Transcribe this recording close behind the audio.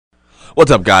What's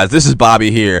up, guys? This is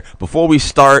Bobby here. Before we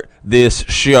start this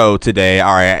show today,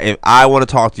 all right, I want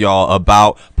to talk to y'all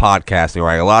about podcasting,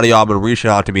 right? A lot of y'all have been reaching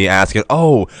out to me asking,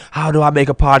 oh, how do I make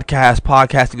a podcast?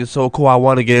 Podcasting is so cool. I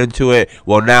want to get into it.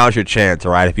 Well, now's your chance,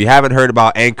 all right? If you haven't heard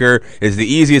about Anchor, it's the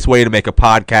easiest way to make a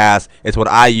podcast. It's what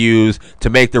I use to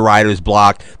make the writer's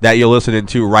block that you're listening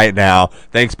to right now.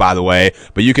 Thanks, by the way.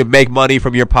 But you can make money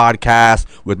from your podcast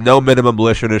with no minimum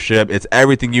listenership. It's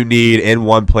everything you need in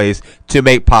one place to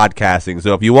make podcasting.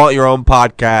 So if you want your own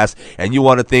podcast and you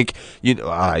want to think, and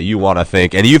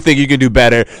you think you can do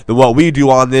better than what we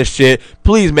do on this shit,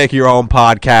 please make your own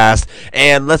podcast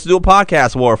and let's do a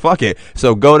podcast war. Fuck it.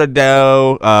 So go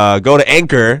to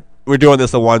Anchor. We're doing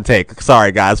this in one take.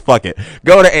 Sorry, guys. Fuck it.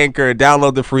 Go to Anchor,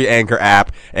 download the free Anchor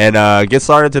app, and get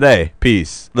started today.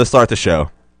 Peace. Let's start the show.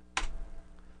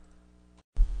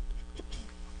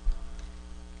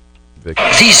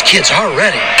 These kids are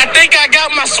ready. I think I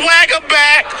got my swagger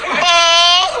back.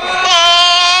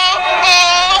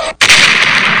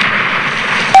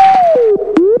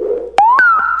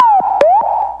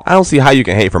 I don't see how you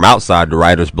can hate from outside the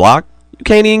writer's block. You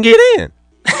can't even get in.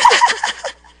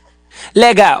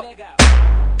 Leg out.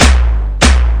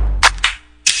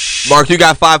 Mark, you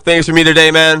got 5 things for me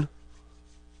today, man?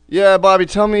 Yeah, Bobby,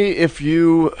 tell me if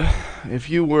you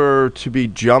were to be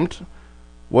jumped,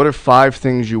 what are 5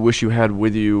 things you wish you had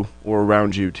with you or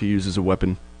around you to use as a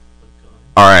weapon?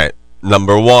 All right.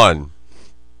 Number 1.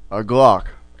 A Glock.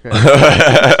 Okay.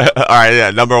 All right,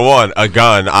 yeah. Number 1, a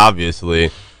gun,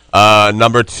 obviously.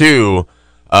 Number 2,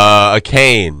 a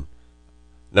cane.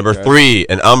 Number 3,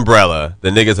 an umbrella. The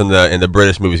niggas in the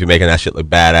British movies be making that shit look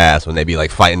badass when they be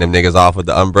like fighting them niggas off with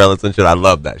the umbrellas and shit. I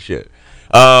love that shit.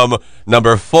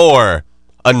 Number 4,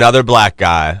 another black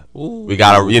guy. Ooh. We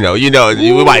gotta, we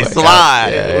might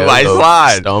slide. We might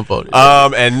slide. Don't vote.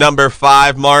 And number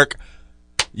 5, Mark,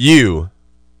 you.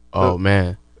 Oh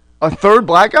man, a third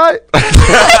black guy?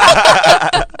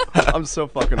 I'm so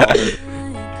fucking honored.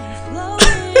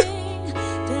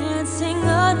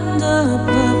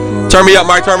 Turn me up,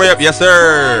 Mike. Turn me up. Yes,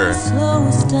 sir.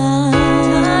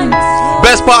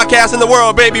 Best podcast in the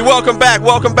world, baby. Welcome back.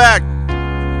 Welcome back.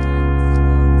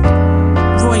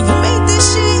 Roy, you made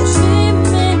this shit.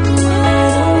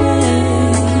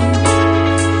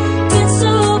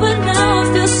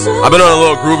 I've been on a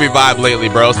little groovy vibe lately,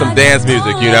 bro. Some dance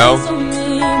music, you know?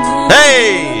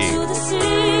 Hey!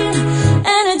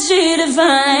 Energy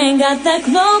divine, got that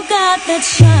glow, got that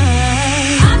shine.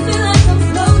 I feel like I'm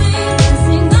floating.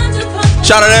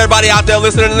 Shout out to everybody out there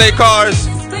listening in their cars,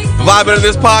 vibing to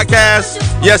this podcast.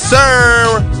 Yes,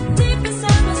 sir!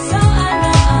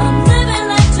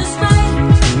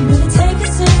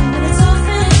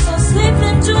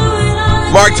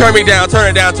 Mark, turn me down,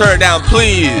 turn it down,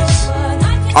 please.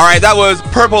 All right, that was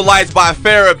Purple Lights by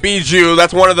Farah, Bijou.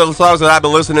 That's one of the songs that I've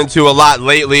been listening to a lot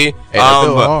lately. Hey,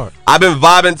 hard. I've been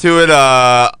vibing to it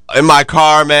in my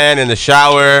car, man, in the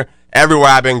shower, everywhere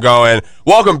I've been going.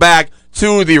 Welcome back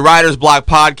to the Writer's Block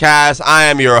Podcast. I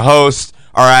am your host,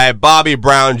 all right, Bobby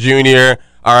Brown Jr.,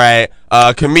 all right,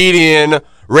 comedian,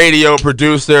 radio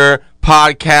producer,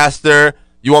 podcaster.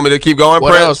 You want me to keep going, What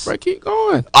Prince? else, bro? Keep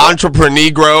going. Entrepreneur.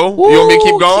 You want me to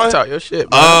keep going? Talk your shit,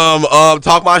 man.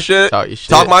 Talk my shit. Talk your shit.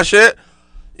 Talk my shit.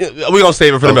 We're going to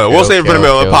save it for the middle. We'll save it for the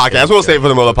middle of the podcast. We'll save it for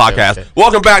the middle of the podcast. Okay.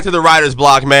 Welcome back to the Writer's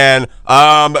Block, man.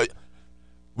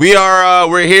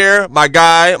 We're here. My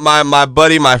guy, my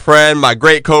buddy, my friend, my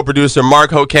great co-producer,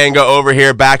 Mark Hokanga over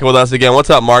here back with us again.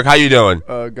 What's up, Mark? How you doing?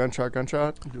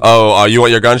 Gunshot. Oh, you want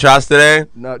your gunshots today?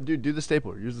 No, dude, do the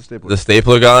stapler. Use the stapler. The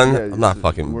stapler gun? Yeah, I'm not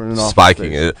fucking off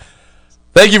spiking space. it.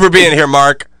 Thank you for being here,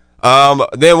 Mark.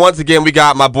 Then once again, we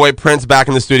got my boy Prince back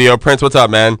in the studio. Prince, what's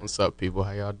up, man? What's up, people?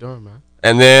 How y'all doing, man?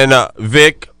 And then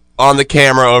Vic on the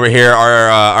camera over here,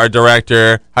 our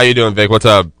director. How you doing, Vic? What's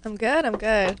up? I'm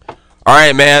good. All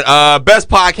right, man. Best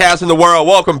podcast in the world.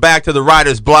 Welcome back to the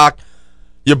Writer's Block.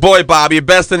 Your boy Bobby,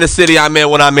 best in the city I'm in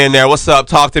when I'm in there. What's up?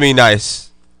 Talk to me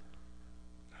nice.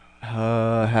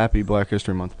 Happy Black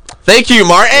History Month. Thank you,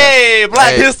 Mark. Hey,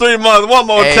 Black History Month one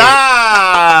more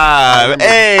time.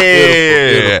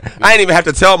 Hey. Beautiful. I didn't even have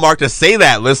to tell Mark to say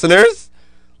that, listeners.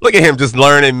 Look at him just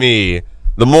learning me.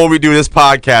 The more we do this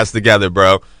podcast together,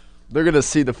 bro. They're going to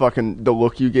see the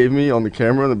look you gave me on the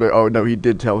camera, and they'll be, oh, no, he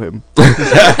did tell him.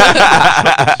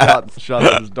 Shot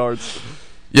at his darts.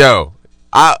 Yo,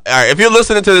 all right, if you're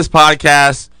listening to this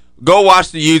podcast, go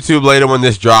watch the YouTube later when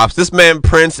this drops. This man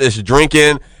Prince is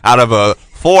drinking out of a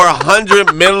 400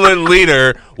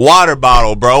 milliliter water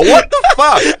bottle, bro. What the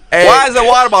fuck? Hey. Why is that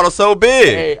water bottle so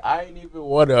big? Hey, I ain't even even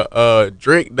want to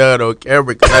drink none on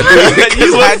camera because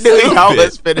I knew y'all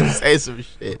was finna say some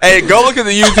shit. Hey, go look at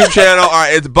the YouTube channel. All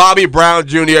right, it's Bobby Brown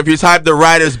Jr. If you type the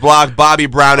writer's block, Bobby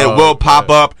Brown, it will pop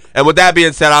up. And with that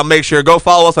being said, I'll make sure go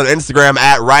follow us on Instagram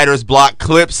at writer's block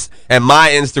clips, and my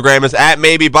Instagram is at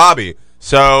maybe Bobby.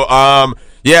 So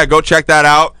yeah, go check that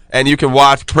out, and you can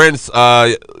watch Prince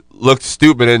look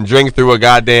stupid and drink through a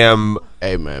goddamn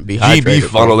Be GB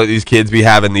funnel that these kids be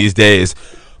having these days.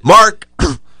 Mark,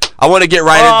 I want to get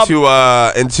right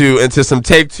into some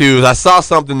take twos. I saw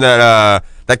something that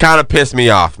kind of pissed me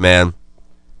off, man.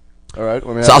 All right,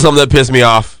 saw something that pissed me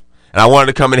off, and I wanted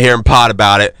to come in here and pod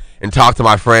about it and talk to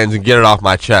my friends and get it off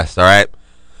my chest. All right.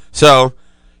 So,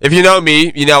 if you know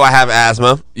me, you know I have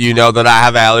asthma. You know that I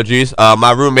have allergies.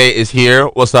 My roommate is here.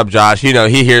 What's up, Josh? You know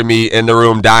he hear me in the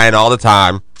room dying all the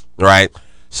time. Right.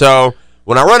 So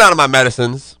when I run out of my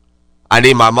medicines, I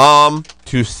need my mom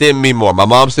to send me more. My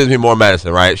mom sends me more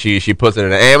medicine, right? She puts it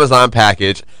in an Amazon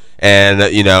package, and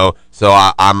so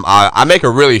I make a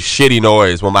really shitty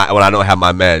noise when I don't have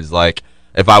my meds. Like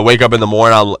if I wake up in the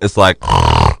morning, it's like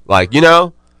like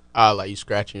like you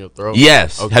scratching your throat.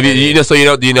 Yes. Okay. Have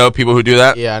do you know people who do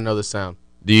that? Yeah, I know the sound.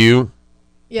 Do you?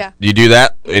 Yeah. Do you do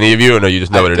that? Any of you, or no? You just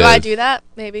know what it is? Do I do that?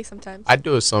 Maybe sometimes. I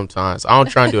do it sometimes. I don't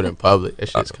try and do it in public. That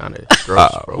shit's kind of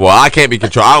gross, bro. Well, I can't be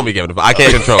controlled. I don't be giving. I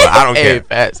can't control it. I don't care.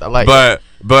 Facts. I like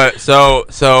But so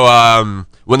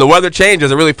when the weather changes,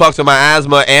 it really fucks with my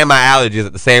asthma and my allergies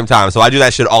at the same time. So I do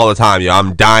that shit all the time.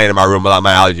 I'm dying in my room without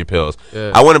my allergy pills.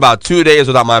 Yeah. I went about 2 days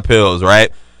without my pills, right?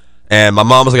 And my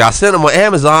mom was like, I sent them on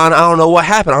Amazon. I don't know what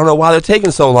happened. I don't know why they're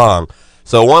taking so long.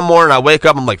 So one morning I wake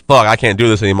up, I'm like, fuck, I can't do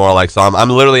this anymore. Like, so I'm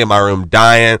literally in my room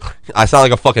dying. I sound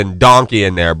like a fucking donkey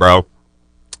in there, bro.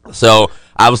 So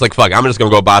I was like, fuck, I'm just going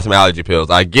to go buy some allergy pills.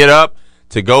 I get up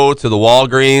to go to the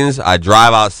Walgreens. I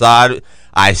drive outside.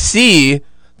 I see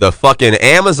the fucking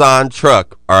Amazon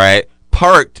truck, all right,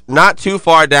 parked not too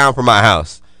far down from my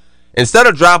house. Instead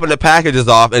of dropping the packages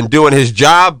off and doing his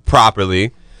job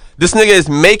properly, this nigga is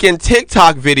making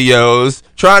TikTok videos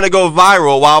trying to go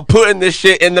viral while putting this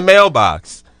shit in the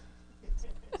mailbox.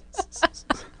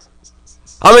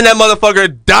 I'm in that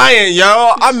motherfucker dying,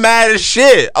 yo. I'm mad as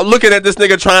shit. I'm looking at this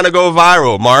nigga trying to go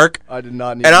viral, Mark. I did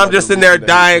not need. And I'm just in there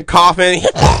dying, coughing,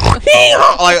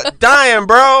 like dying,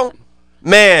 bro.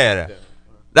 Man,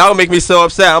 that would make me so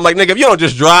upset. I'm like, nigga, if you don't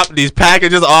just drop these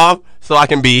packages off so I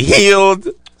can be healed.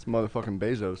 It's motherfucking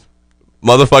Bezos.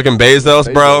 Motherfucking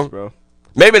Bezos, bro.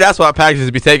 Maybe that's why packages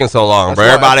be taking so long, bro.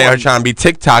 Everybody out here trying to be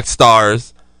TikTok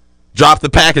stars. Drop the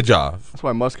package off. That's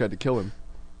why Musk had to kill him.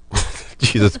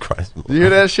 Jesus Christ. Did you hear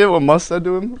that shit? What Musk said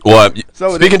to him? What?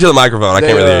 So Speaking to the microphone, I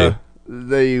can't really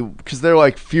hear you. Because they're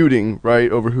like feuding, right,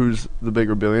 over who's the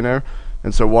bigger billionaire.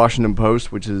 And so Washington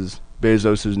Post, which is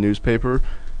Bezos' newspaper,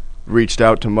 reached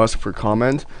out to Musk for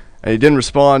comment. And he didn't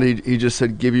respond. He just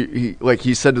said,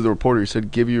 he said to the reporter, he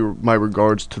said, give you my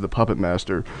regards to the puppet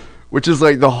master. Which is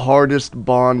like the hardest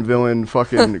Bond villain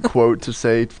fucking quote to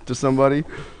say to somebody.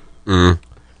 I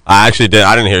actually did.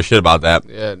 I didn't hear shit about that.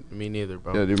 Yeah, me neither,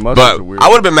 bro. Yeah, dude, Musk but is a weird. I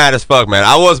would have been mad as fuck, man.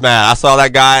 I was mad. I saw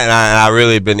that guy, and I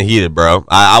really been heated, bro.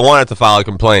 I wanted to file a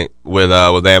complaint with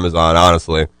Amazon,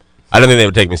 honestly. I didn't think they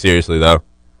would take me seriously, though.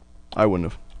 I wouldn't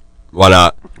have. Why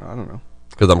not? I don't know.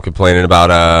 Because I'm complaining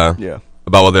about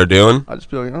about what they're doing? I'd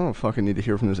just be like, I don't fucking need to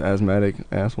hear from this asthmatic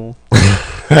asshole.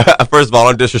 First of all,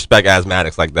 don't disrespect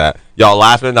asthmatics like that. Y'all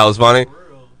laughing? That was funny?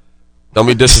 Don't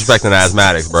be disrespecting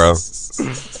asthmatics, bro.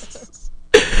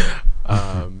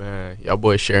 Man. Y'all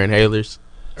boys share inhalers?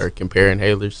 Or compare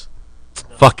inhalers?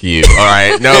 Fuck you. All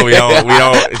right. No, we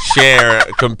don't share,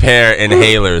 compare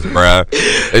inhalers, bro.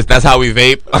 That's how we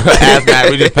vape.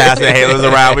 Asthmatic, we just pass inhalers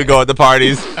around. We go at the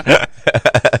parties.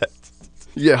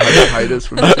 Yeah, hepatitis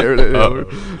from sharing an inhaler.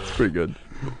 It's pretty good.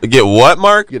 Get what,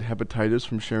 Mark? Get hepatitis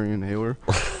from sharing an inhaler.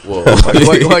 Whoa.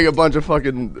 like a bunch of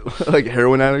fucking like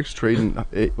heroin addicts trading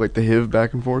like the HIV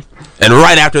back and forth. And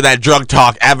right after that drug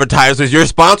talk, advertisers, your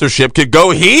sponsorship could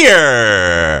go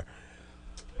here.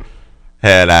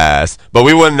 Head ass. But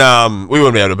we wouldn't be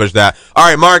able to push that. All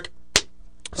right, Mark.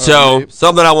 So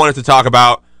something I wanted to talk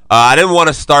about. I didn't want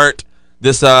to start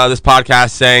this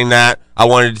podcast saying that. I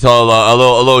wanted to tell a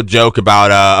little joke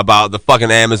about the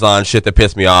fucking Amazon shit that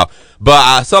pissed me off.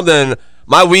 But something,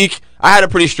 my week, I had a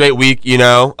pretty straight week, you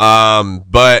know.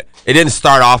 But it didn't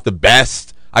start off the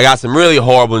best. I got some really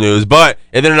horrible news, but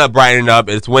it ended up brightening up.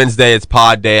 It's Wednesday. It's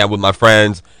pod day. I'm with my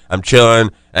friends. I'm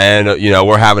chilling, and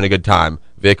we're having a good time.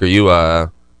 Vic, are you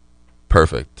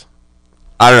perfect?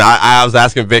 I don't know. I was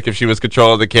asking Vic if she was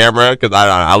controlling the camera because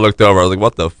I looked over. I was like,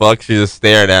 "What the fuck?" She's just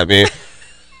staring at me.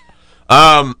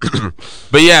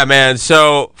 But yeah, man.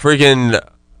 So freaking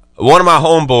one of my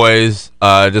homeboys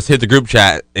just hit the group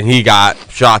chat, and he got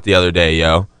shot the other day,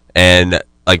 yo. And,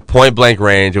 like, point blank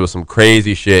range, it was some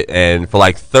crazy shit. And for,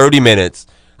 like, 30 minutes,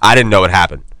 I didn't know what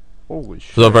happened. Holy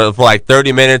shit. So for like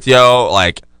 30 minutes, yo,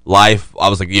 like, life, I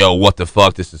was like, yo, what the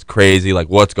fuck? This is crazy. Like,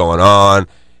 what's going on?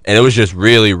 And it was just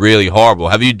really, really horrible.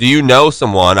 Do you know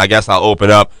someone? I guess I'll open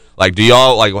up. Like, do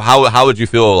y'all, like, how would you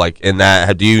feel, like, in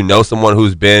that? Do you know someone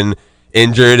who's been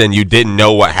injured and you didn't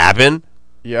know what happened?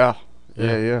 Yeah.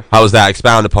 How was that?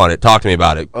 Expound upon it. Talk to me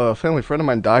about it. A family friend of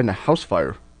mine died in a house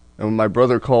fire. And when my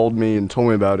brother called me and told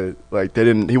me about it, like,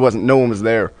 no one was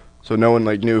there. So no one,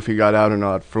 like, knew if he got out or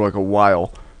not for, like, a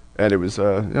while. And it was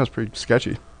pretty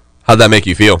sketchy. How'd that make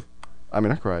you feel? I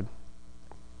mean, I cried.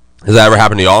 Has that ever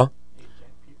happened to y'all?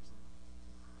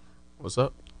 What's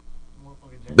up?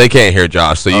 They can't hear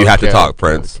Josh, so you have to talk,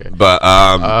 Prince. Okay. But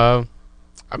I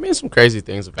mean, some crazy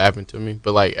things have happened to me.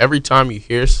 But like every time you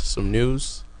hear some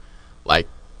news, like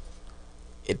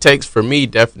it takes for me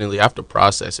definitely. I have to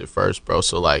process it first, bro.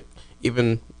 So like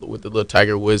even with the little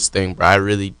Tiger Woods thing, bro, I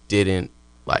really didn't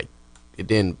like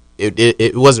it.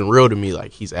 It wasn't real to me.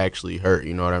 Like he's actually hurt.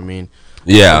 You know what I mean?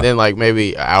 Yeah. And then like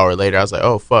maybe an hour later, I was like,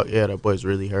 oh fuck yeah, that boy's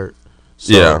really hurt.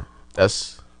 So Yeah.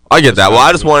 I get that. Well,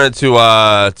 I just wanted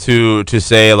to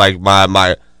say like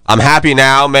I'm happy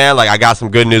now, man. Like I got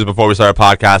some good news before we started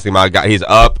podcasting. He's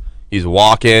up, he's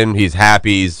walking, he's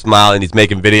happy, he's smiling, he's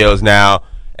making videos now,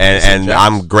 and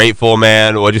I'm grateful,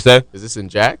 man. What'd you say? Is this in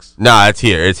Jax? Nah, it's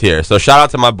here. So shout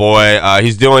out to my boy.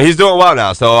 He's doing well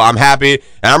now. So I'm happy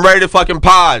and I'm ready to fucking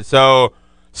pod. So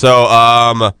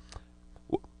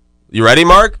you ready,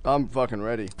 Mark? I'm fucking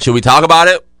ready. Should we talk about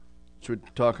it? Should we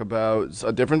talk about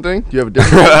a different thing? Do you have a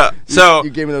different thing? So you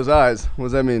gave me those eyes. What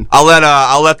does that mean? I'll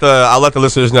let the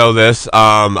listeners know this.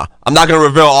 I'm not gonna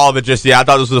reveal all of it just yet. I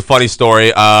thought this was a funny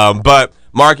story. But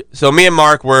Mark, so me and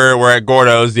Mark were at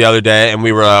Gordo's the other day, and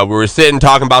we were sitting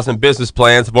talking about some business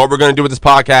plans of what we're gonna do with this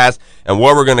podcast and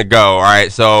where we're gonna go. All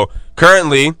right. So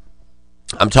currently,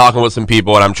 I'm talking with some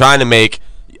people, and I'm trying to make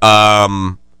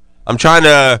I'm trying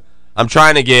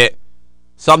to get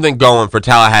something going for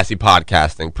Tallahassee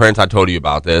podcasting. Prince, I told you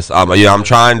about this. I'm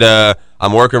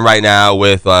working right now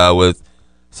with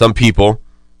some people,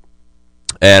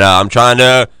 and I'm trying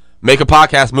to make a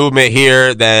podcast movement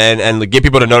here and get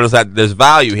people to notice that there's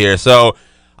value here. So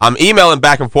I'm emailing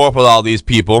back and forth with all these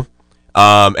people,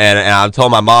 and I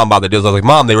told my mom about the deals. I was like,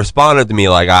 Mom, they responded to me.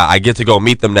 Like, I get to go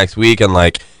meet them next week, and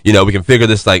like, you know, we can figure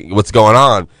this, like, what's going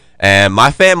on. And my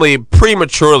family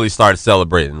prematurely started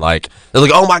celebrating. Like, they're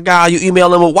like, oh, my God, you emailed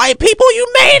them with white people? You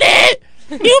made it!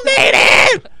 You made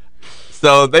it!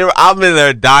 So I'm in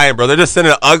there dying, bro. They're just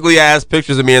sending ugly-ass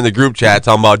pictures of me in the group chat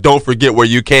talking about, don't forget where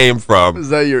you came from. Is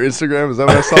that your Instagram? Is that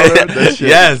what I saw there? That shit.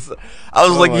 Yes. I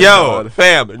was like, yo, God.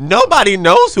 fam, nobody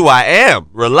knows who I am.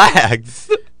 Relax.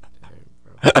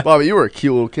 Bobby, you were a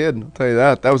cute little kid. I'll tell you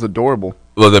that. That was adorable.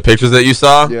 Well, the pictures that you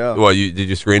saw? Yeah. Well, did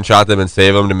you screenshot them and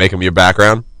save them to make them your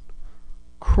background?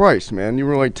 Christ, man, you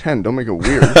were like 10. Don't make it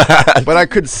weird. But I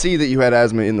could see that you had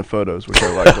asthma in the photos, which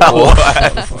I liked. That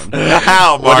was fun.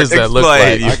 How, Mark? What does that look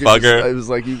like? You I could fucker. it was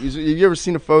like, have you ever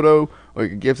seen a photo,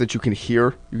 like a gift that you can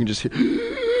hear? You can just hear.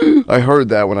 I heard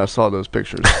that when I saw those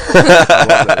pictures.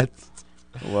 I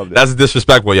loved it. That's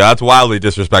disrespectful, yo. That's wildly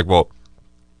disrespectful.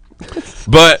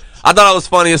 But I thought it was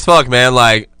funny as fuck, man.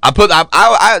 Like,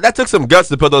 that took some guts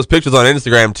to put those pictures on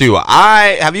Instagram, too.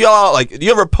 Do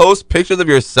you ever post pictures of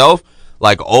yourself?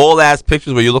 Like old ass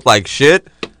pictures where you look like shit.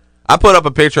 I put up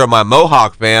a picture of my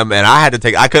Mohawk, fam, and I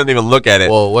couldn't even look at it.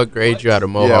 Well, what grade you had a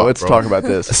Mohawk? Yeah, let's bro? talk about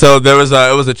this. So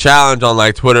it was a challenge on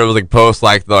like Twitter. It was like post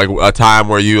like a time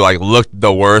where you like looked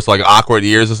the worst, like awkward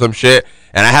ears or some shit.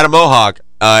 And I had a Mohawk,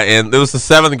 and it was the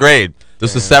 7th grade.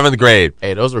 This was 7th grade.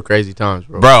 Hey, those were crazy times,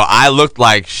 bro. Bro, I looked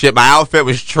like shit. My outfit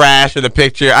was trash in the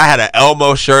picture. I had an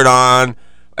Elmo shirt on,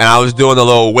 and I was doing the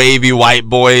little wavy white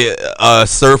boy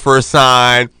surfer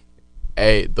sign.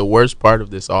 Hey, the worst part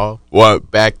of this all. What?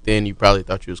 Back then, you probably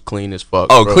thought you was clean as fuck.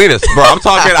 Oh, bro. cleanest, bro. I'm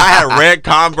talking. I had red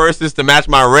Converses to match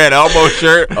my red Elmo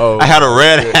shirt. Oh, I had a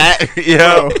red hat. You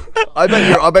know, I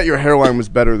bet your hairline was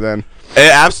better then.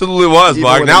 it absolutely was, Even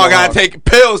Mark. with Now the I gotta Mohawk. take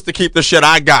pills to keep the shit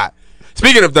I got.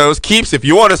 Speaking of those, Keeps, if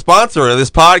you want to sponsor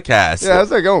this podcast, Yeah, how's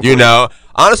that going? you know,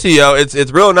 honestly, yo,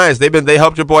 it's real nice. They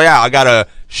helped your boy out. I got a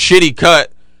shitty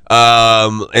cut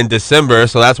in December,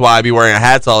 so that's why I be wearing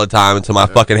hats all the time until my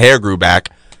fucking hair grew back.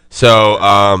 So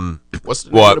What's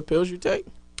the name of the pills you take?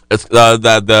 it's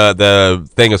the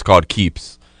thing is called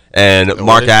Keeps, and what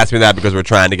Mark is- asked me that because we're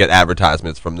trying to get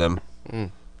advertisements from them.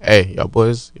 Hey, y'all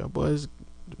boys,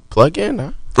 plug in,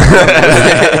 huh?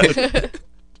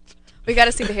 We got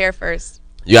to see the hair first.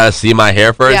 You gotta see my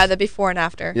hair first. Yeah, the before and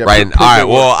after. Yeah, Right. put All right. that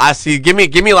Well, work. I see. Give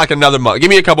me like another month. Give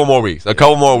me a couple more weeks.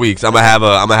 I'm gonna have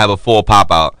a full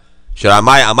pop out. I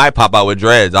might pop out with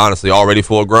dreads. Honestly, already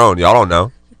full grown. Y'all don't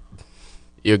know.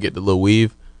 You'll get the little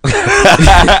weave.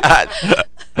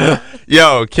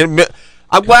 Yo,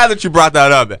 I'm glad that you brought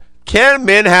that up. Can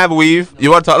men have weave?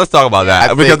 You want to talk? Let's talk about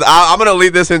that because I'm gonna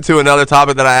lead this into another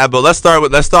topic that I have. But let's start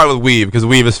with weave because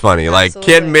weave is funny. Like,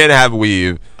 Absolutely. can men have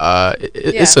weave?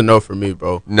 It's a no for me,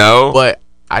 bro. No. But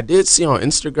I did see on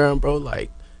Instagram, bro,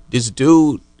 like this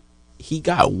dude, he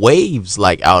got waves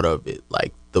like out of it.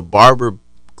 Like the barber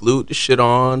glued the shit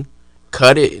on,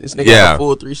 cut it, and this nigga had a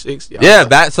full 360. Yeah,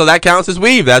 that counts as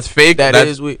weave. That's fake. That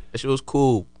shit was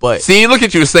cool. But see, look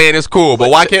at you saying it's cool, but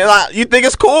why can't you think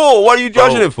it's cool? What are you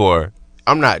judging it for?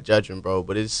 I'm not judging, bro.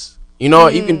 But it's you know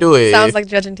what, you can do it. Sounds like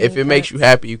judging to If me, it makes you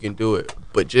happy, you can do it.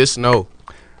 But just know.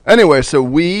 Anyway, so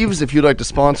Weaves, if you'd like to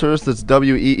sponsor us, that's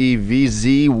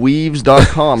WEEVZ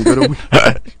Weaves.com. Go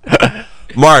to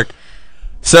Mark.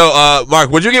 So, Mark,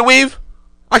 would you get weave?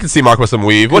 I can see Mark with some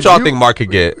weave. What y'all think Mark could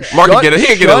get? Mark could get He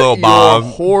could get a little bob.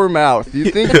 Your whore mouth. Do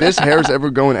you think this hair's ever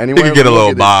going anywhere? He could get a Look little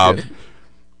at this bob. shit.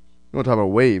 You want to talk about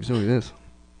waves? Look at this.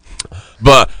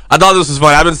 But I thought this was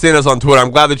funny. I've been seeing this on Twitter.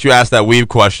 I'm glad that you asked that weave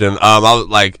question. I was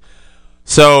like,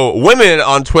 so women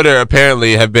on Twitter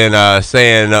apparently have been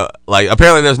saying like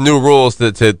apparently there's new rules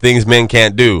to things men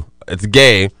can't do. It's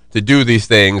gay to do these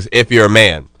things if you're a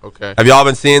man. Okay. Have y'all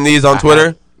been seeing these on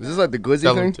Twitter? Is this like the glizzy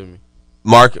Tell them thing? to me.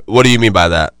 Mark, what do you mean by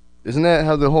that? Isn't that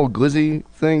how the whole glizzy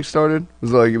thing started? It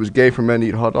was like it was gay for men to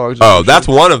eat hot dogs. or Oh, some that's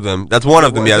shit? one of them. That's one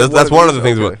of them. Yeah, that's one of the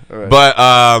things. Okay, all right.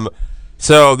 But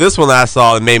so this one that I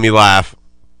saw it made me laugh.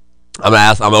 I'm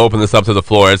gonna open this up to the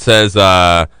floor. It says,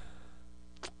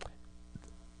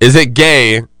 "Is it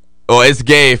gay? Well, it's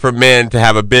gay for men to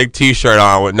have a big T-shirt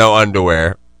on with no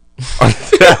underwear."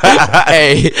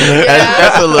 Hey,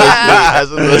 that's a little.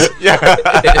 That's a little.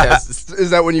 Yes.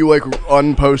 Is that when you like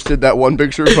unposted that one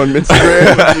picture from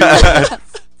Instagram?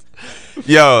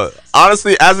 Yo,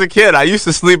 honestly, as a kid, I used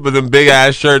to sleep with them big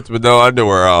ass shirts with no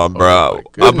underwear on, bro.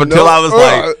 my Up until I was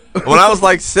like, when I was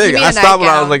like 6, You mean I a stopped when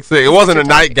I was nightgown? like 6. It wasn't a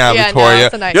nightgown, Yeah, no, Victoria.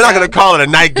 it's a You're not gonna nightgown. call it a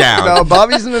nightgown. No,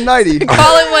 Bobby's in a nighty.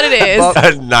 Call it what it is. Bob-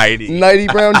 A nighty. Nighty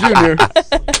Brown Jr.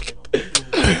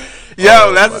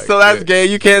 Yo, that's gay.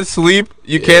 You can't sleep.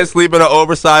 You can't sleep in an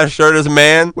oversized shirt as a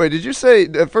man Wait, did you say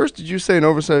at first? Did you say an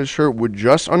oversized shirt with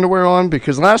just underwear on?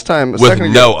 Because last time, a with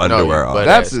second no ago, underwear on. but-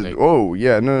 that's ass a, nigga. oh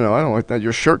yeah, no, I don't like that.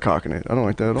 You're shirt cocking it. I don't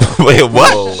like that at all. Wait,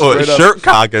 what? Whoa. Oh, Straight up. shirt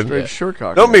cocking. Straight shirt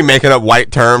cocking. Don't be making up white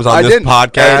terms on I this didn't.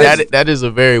 podcast. That is a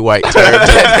very white term.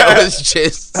 that was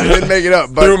just. I didn't make it up,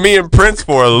 Threw but me and Prince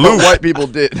for a loop. white people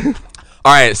did. All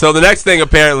right, so the next thing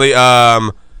apparently,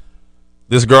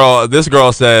 this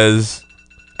girl says,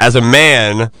 as a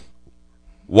man,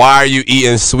 why are you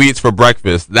eating sweets for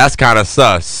breakfast? That's kind of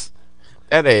sus.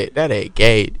 That ain't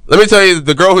gay. Let me tell you,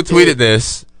 the girl who tweeted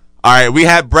this. All right, we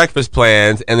had breakfast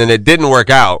plans, and then it didn't work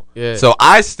out. Yeah. So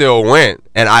I still went,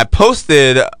 and I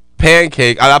posted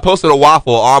I posted a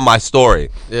waffle on my story.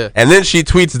 Yeah. And then she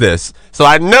tweets this. So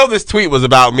I know this tweet was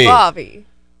about me. Bobby.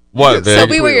 What, Yeah, So Vic?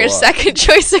 we were Tweet a your lot. second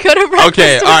choice to go to breakfast.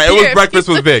 Okay, all right. It with was breakfast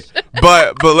with Vic,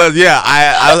 but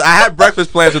I had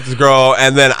breakfast plans with this girl,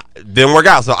 and then it didn't work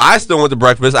out. So I still went to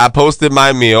breakfast. I posted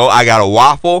my meal. I got a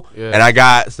waffle, Yeah. and I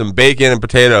got some bacon and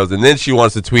potatoes. And then she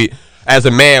wants to tweet, as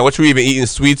a man, what you even eating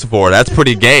sweets for? That's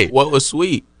pretty gay. What was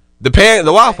sweet? The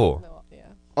waffle.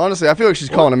 Honestly, I feel like she's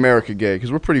calling America gay because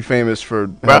we're pretty famous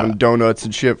for having donuts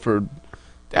and shit for.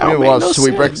 That We have don't a make lot no of sweet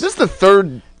sense. breakfast. This is the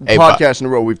third Hey, podcast in a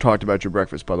row we've talked about your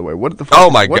breakfast. By the way, what the fuck? Oh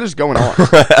my What God. is going on?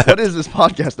 What is this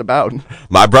podcast about?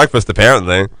 My breakfast,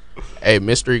 apparently. Hey,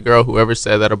 mystery girl, whoever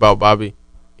said that about Bobby,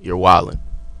 you're wildin'.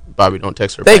 Bobby, don't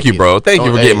text her Thank back you, bro. either. Thank you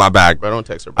Don't- for getting my back. Bro, don't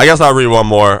text her I back. guess I'll read one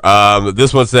more.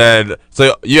 This one said,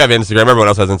 so you have Instagram. Everyone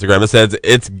else has Instagram. It says,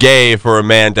 it's gay for a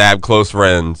man to have close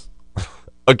friends.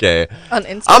 Okay. On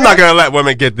Instagram. I'm not going to let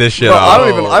women get this shit Bro, off. I don't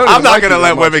even I'm like not you going to that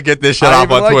let much. women get this shit I don't off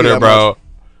even on like you Twitter, that bro. much.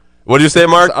 What do you say,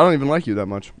 Mark? I don't even like you that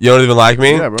much. You don't even like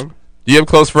me? Yeah, bro. Do you have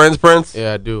close friends, Prince?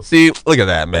 Yeah, I do. See, look at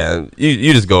that, man.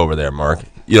 You just go over there, Mark.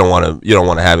 You don't want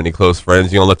to have any close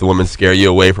friends. You don't let the women scare you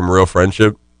away from real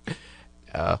friendship.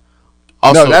 Also,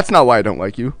 No, that's not why I don't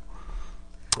like you.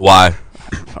 Why?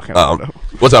 Fucking I don't know.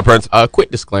 What's up, Prince? quick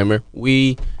disclaimer.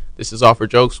 This is all for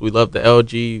jokes. We love the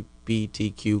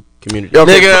LGBTQ community. Yo,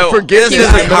 Nigga, forget this you. is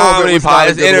I a know, but comedy it's not a podcast.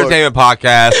 It's good an look. entertainment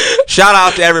podcast. Shout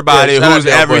out to everybody Yeah, shout out who's to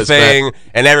y'all boys, everything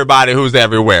and everybody who's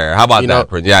everywhere. How about You that, know,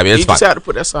 Prince? Yeah, I mean, it's you fine. just had to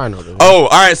put that sign on there. Oh, all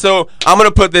right. So I'm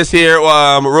gonna put this here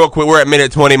real quick. We're at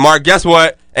minute 20. Mark, guess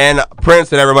what? And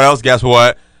Prince and everyone else, guess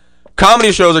what?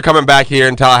 Comedy shows are coming back here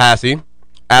in Tallahassee.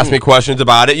 Ask me questions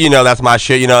about it. You know that's my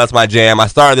shit. You know that's my jam. I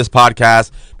started this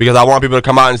podcast because I want people to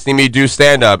come out and see me do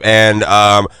stand-up. And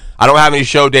I don't have any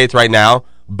show dates right now,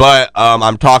 but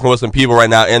I'm talking with some people right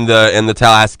now in the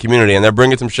Tallahassee community, and they're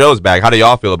bringing some shows back. How do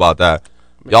y'all feel about that?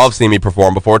 Y'all have seen me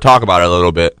perform before. Talk about it a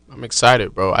little bit. I'm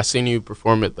excited, bro. I seen you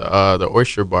perform at the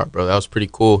Oyster Bar, bro. That was pretty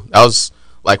cool. That was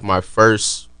like my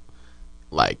first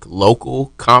like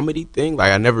local comedy thing.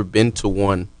 Like I never been to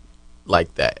one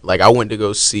like that. Like I went to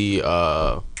go see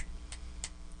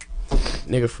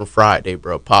nigga from Friday,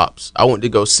 bro, Pops. I went to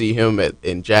go see him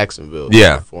in Jacksonville.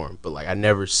 Yeah. Perform, but like I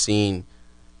never seen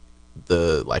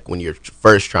the like when you're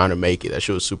first trying to make it. That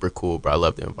shit was super cool, bro. I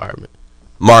love the environment.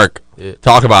 Mark, Yeah.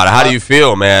 talk about it. How do you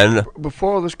feel, man?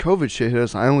 Before all this COVID shit hit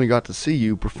us, I only got to see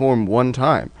you perform one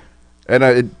time, and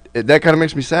that kind of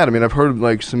makes me sad. I mean, I've heard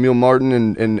like Samil Martin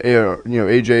and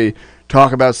AJ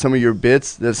talk about some of your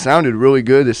bits that sounded really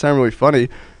good. They sound really funny,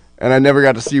 and I never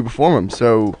got to see you perform them.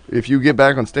 So if you get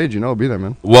back on stage, I'll be there,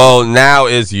 man. Well, now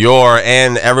is your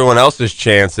and everyone else's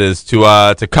chances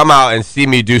to come out and see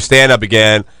me do stand-up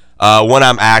again when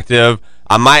I'm active.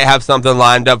 I might have something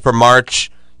lined up for March.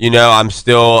 I'm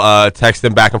still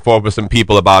texting back and forth with some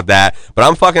people about that. But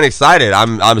I'm fucking excited.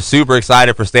 I'm super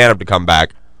excited for stand-up to come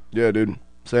back. Yeah, dude.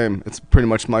 Same. It's pretty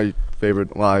much my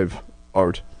favorite live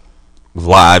art.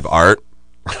 Live art?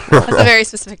 That's a very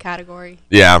specific category.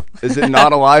 Yeah. Is it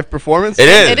not a live performance? It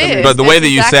is. It is. But the way It's that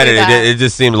you exactly said it, that. it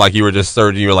just seemed like you were just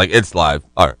searching. You were like, it's live.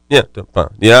 Art. Yeah.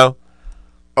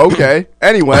 Okay.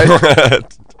 Anyway,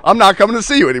 I'm not coming to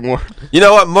see you anymore. You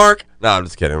know what, Mark? No, I'm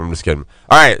just kidding. All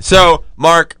right, so,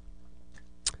 Mark,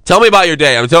 tell me about your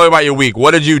day. Tell me about your week.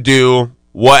 What did you do?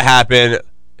 What happened?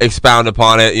 Expound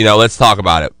upon it. Let's talk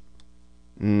about it.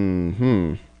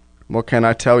 What can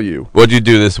I tell you? What did you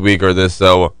do this week or this,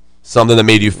 something that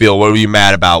made you feel? What were you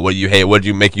mad about? What did you hate? What did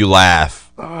you make you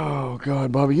laugh? Oh,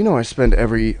 God, Bobby, I spend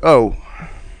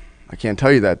I can't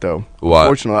tell you that, though. What?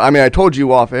 Unfortunately. I mean, I told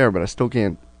you off air, but I still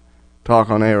can't talk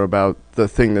on air about the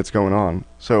thing that's going on.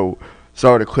 So,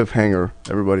 sorry to cliffhanger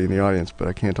everybody in the audience, but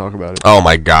I can't talk about it. Oh,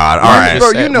 my God. All Mark, right. bro,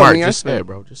 Just say you it, know Mark, me, I just say said- it,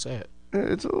 bro. Just say it.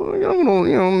 It's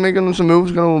making some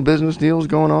moves, got a little business deals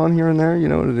going on here and there. You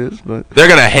know what it is, but They're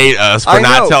going to hate us for I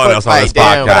not know, telling but us on this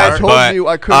damn, podcast. I told you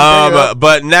I couldn't bring it up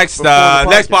But next before the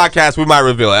next podcast. podcast, we might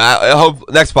reveal it. I hope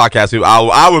next podcast,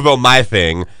 I'll reveal my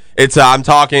thing. It's I'm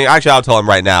talking. Actually, I'll tell him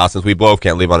right now since we both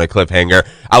can't leave on a cliffhanger.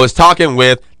 I was talking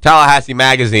with Tallahassee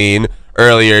Magazine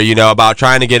earlier, about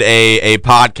trying to get a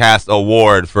podcast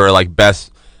award for like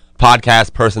best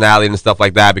podcast personality and stuff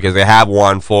like that because they have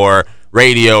one for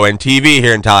radio and TV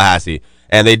here in Tallahassee,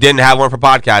 and they didn't have one for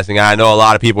podcasting. And I know a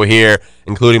lot of people here,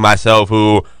 including myself,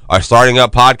 who are starting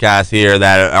up podcasts here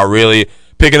that are really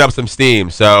picking up some steam.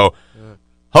 So,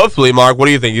 hopefully, Mark, what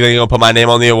do you think? You think you're gonna put my name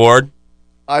on the award?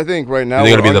 I think right now You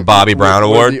think it'll be the Bobby Brown we're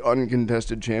Award? the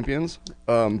uncontested champions.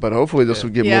 But hopefully this will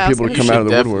get Yeah, more people to I was come You out should of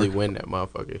the definitely woodwork. win that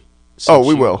motherfucker. Oh, Since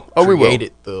we you will. Oh, we will.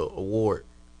 Created the award.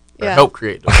 Or Yeah. help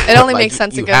create the award. It only makes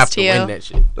sense you it goes have to to you. win that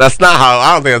shit. That's not how.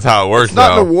 I don't think that's how it works. It's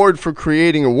not though. an award for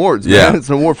creating awards, man. Yeah. It's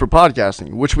an award for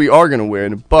podcasting, which we are going to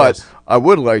win. But Yes. I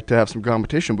would like to have some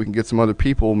competition. We can get some other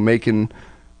people making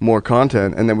more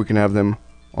content, and then we can have them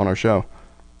on our show.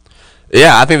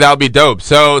 Yeah, I think that would be dope.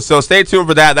 So stay tuned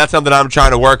for that. That's something I'm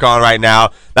trying to work on right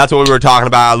now. That's what we were talking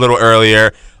about a little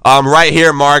earlier. Right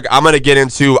here, Mark, I'm gonna get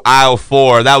into aisle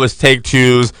 4. That was take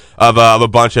twos of a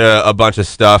bunch of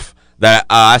stuff that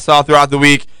I saw throughout the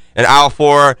week. And aisle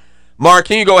 4, Mark,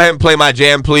 can you go ahead and play my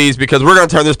jam, please? Because we're gonna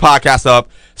turn this podcast up.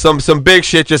 Some big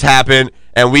shit just happened,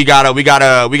 and we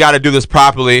gotta do this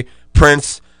properly.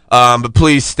 Prince, but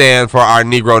please stand for our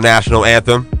Negro national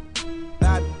anthem.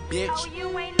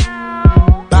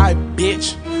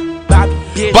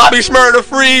 Bobby Shmurda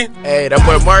free. Hey, that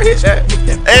boy Mark hit that.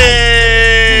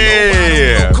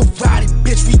 Hey!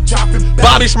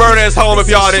 Bobby Shmurda is home if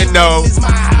y'all didn't know.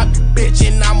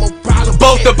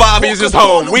 Both the Bobbies is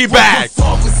home. We back.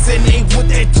 Cut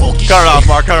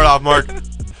it off, Mark.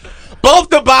 Both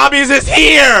the Bobbies is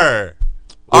here.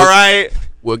 All right.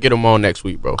 We'll get him on next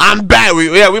week, bro. I'm back. We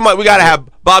gotta have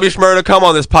Bobby Shmurda come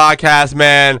on this podcast,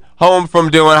 man. Home from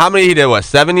doing how many he did? What,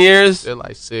 7 years? They're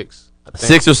like 6. I think.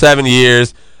 6 or 7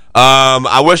 years.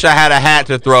 I wish I had a hat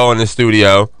to throw in the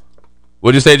studio.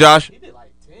 What'd you say, Josh? He did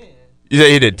like 10. You said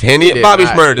he did 10 years? did Bobby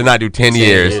not. Shmurda did not do 10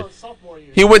 years. years.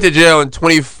 He went to jail in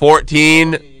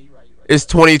 2014. It's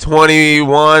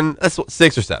 2021. That's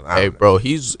 6 or 7. I Hey, don't know. bro,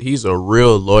 he's a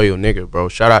real loyal nigga, bro.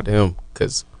 Shout out to him,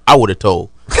 because I would have told.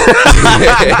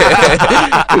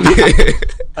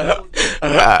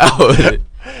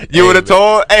 You would have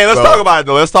told? Hey, let's bro. talk about it,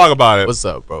 though. Let's talk about it. What's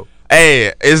up, bro?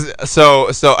 Hey, so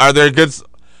are there good...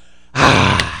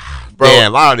 Bro, bro.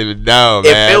 Damn, I don't even know,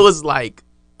 man. If it was like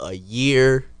a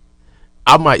year,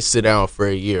 I might sit down for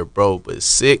a year, bro. But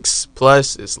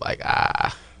 6+, it's like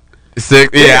 6,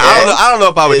 yeah. I don't know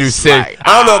if I would do It's 6. like,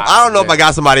 I don't know if I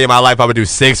got somebody in my life I would do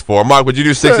 6 for. Mark, would you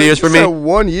do 6 years for me?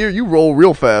 1 year, you roll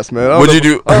real fast, man. Would you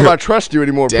do? I don't know if I trust you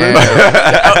anymore, damn.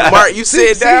 Prince. Mark, you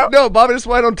sit down. No, Bobby, that's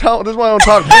why I don't talk. That's why I don't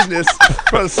talk business in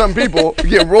front of some people. You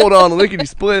get rolled on lickety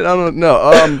split. I don't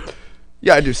know.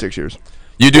 Yeah, I do 6 years.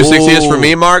 You do 6 years for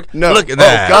me, Mark? No. Look at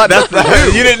that. Oh, God, that's for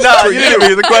you. You didn't know. You didn't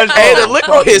read the question. Hey, the look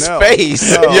on his no.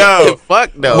 face. No. Yo.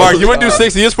 Fuck no. Mark, you would do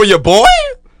 6 years for your boy?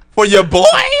 For your boy?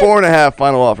 4.5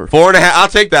 final offer. 4.5. I'll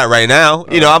take that right now.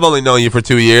 You know, I've only known you for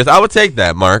 2 years. I would take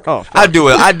that, Mark. Oh, fuck. I'd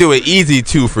do it easy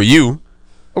 2 for you.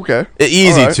 Okay.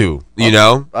 Easy All right. 2. You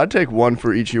know? I'd take 1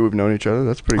 for each year we've known each other.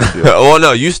 That's a pretty good deal. Well,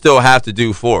 no, you still have to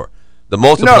do 4. The no,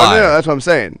 multiplier. that's what I'm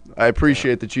saying. I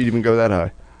appreciate that you'd even go that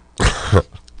high.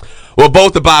 Well,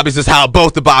 both the Bobbies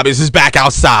is back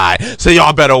outside. So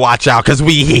y'all better watch out because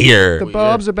we here. The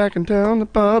Bobs are back in town. The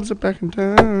Bobs are back in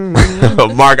town.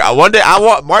 Mark, one day I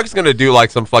want Mark's gonna do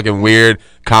like some fucking weird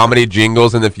comedy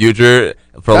jingles in the future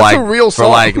for That's like a real for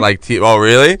song. oh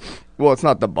really? Well, it's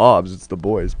not the Bobs. It's the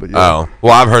boys. But yeah. Oh,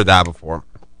 well, I've heard that before.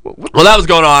 Well, that was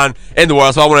going on in the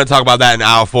world, so I want to talk about that in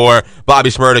hour 4. Bobby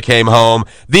Shmurda came home.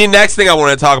 The next thing I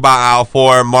want to talk about in hour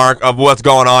 4, Mark, of what's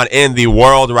going on in the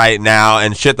world right now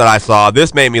and shit that I saw.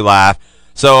 This made me laugh.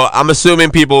 So I'm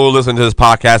assuming people who listen to this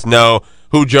podcast know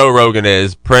who Joe Rogan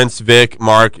is. Prince, Vic,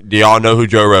 Mark, do y'all know who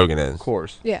Joe Rogan is? Of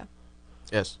course. Yeah.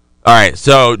 Yes. All right,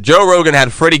 so Joe Rogan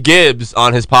had Freddie Gibbs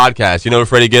on his podcast. You know who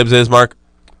Freddie Gibbs is, Mark?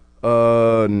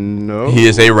 No. He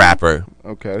is a rapper.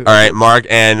 Okay. All right, Mark,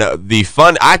 and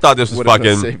I thought this was What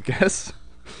is a fucking, safe guess?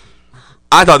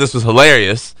 I thought this was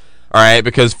hilarious, all right,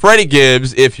 because Freddie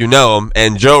Gibbs, if you know him,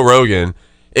 and Joe Rogan,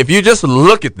 if you just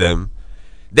look at them,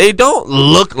 they don't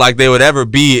look like they would ever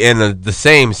be in the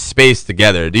same space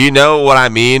together. Do you know what I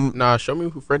mean? Nah, show me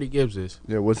who Freddie Gibbs is.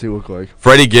 Yeah. What's he look like?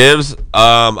 Freddie Gibbs,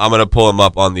 I'm going to pull him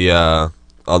up on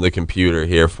the computer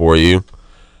here for you.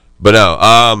 But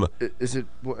no, Is it?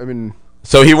 I mean,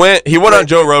 so he went on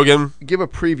Joe Rogan. give a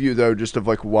preview though, just of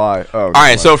like why. Oh. All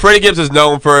right, so Freddie Gibbs is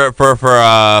known for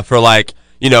like,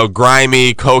 you know,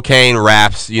 grimy cocaine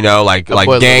raps, you know, like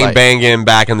gang banging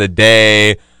back in the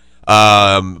day.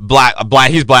 Black.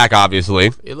 He's black,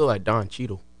 obviously. It look like Don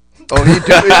Cheadle. Oh, he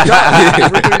really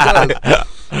does.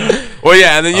 Well,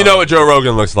 yeah, and then you know what Joe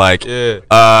Rogan looks like. Yeah.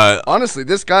 Honestly,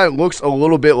 this guy looks a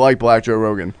little bit like Black Joe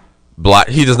Rogan. Black.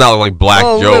 He does not look like Black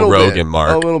A Joe little Rogan, bit.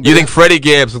 Mark. A little You bit. think Freddie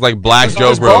Gibbs looks like Black Joe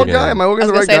This bald Rogan? guy? Am I looking I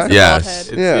at was the right gonna guy? say Yes. it's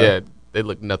a bald head. Yeah. They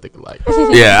look nothing alike.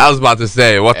 Yeah, I was about to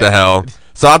say, what the hell?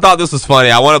 So I thought this was funny.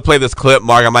 I want to play this clip,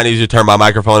 Mark. I might need you to turn my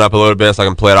microphone up a little bit so I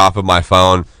can play it off of my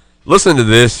phone. Listen to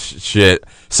this shit.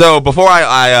 So before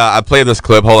I play this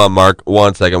clip, hold on, Mark.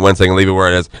 One second, leave it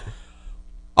where it is.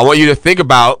 I want you to think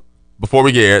about, before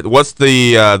we get here, what's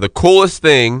the coolest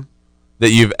thing that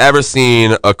you've ever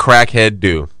seen a crackhead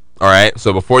do? All right?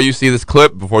 So before you see this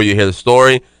clip, before you hear the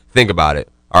story, think about it.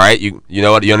 All right? You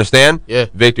know what? You understand? Yeah.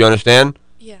 Vic, do you understand?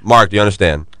 Yeah. Mark, do you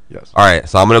understand? Yes. All right,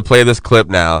 so I'm going to play this clip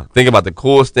now. Think about the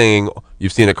coolest thing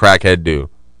you've seen a crackhead do.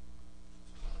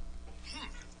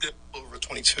 Over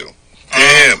 22.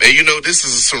 Damn, and you know, this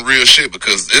is some real shit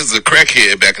because this is a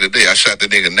crackhead back in the day. I shot that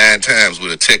nigga 9 times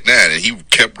with a Tech 9 and he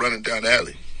kept running down the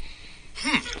alley.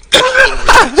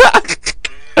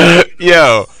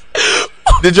 Yo,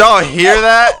 did y'all hear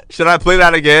that? Should I play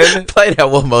that again? Play that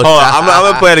one more Hold on, time. I'm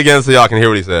going to play it again so y'all can hear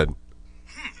what he said.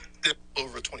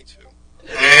 Over 22.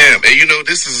 Damn, and you know,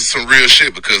 this is some real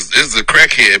shit because this is a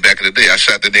crackhead back in the day. I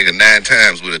shot that nigga 9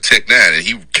 times with a Tech 9 and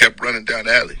he kept running down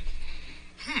the alley.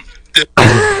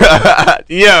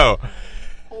 Yo,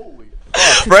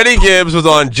 Freddie Gibbs was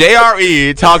on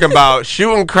JRE talking about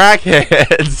shooting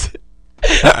crackheads.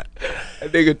 That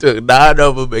nigga took 9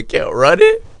 of them and kept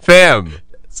running. Fam,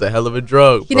 It's a hell of a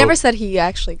drug, He bro. never said he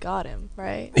actually got him,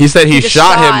 right? he said he just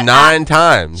shot him 9 at-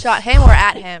 times. Shot him or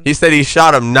at him? He said he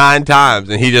shot him 9 times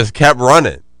and he just kept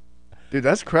running. Dude,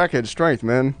 that's crackhead strength,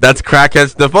 man. That's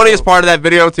crackheads. The funniest part of that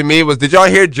video to me was, did y'all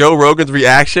hear Joe Rogan's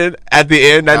reaction at the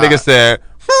end? That nigga said,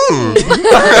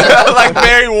 like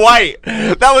very white.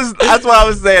 That's what I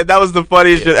was saying. That was the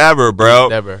funniest shit ever, bro.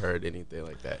 Never heard anything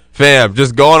like that. Fam,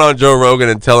 just going on Joe Rogan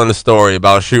and telling a story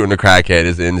about shooting a crackhead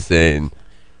is insane.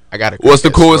 I got a. What's the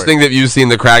crackhead coolest story. thing that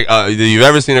you've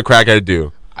ever seen a crackhead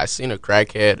do? I seen a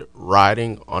crackhead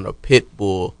riding on a pit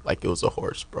bull like it was a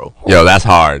horse, bro. Yo, that's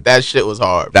hard. That shit was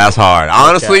hard. That's hard.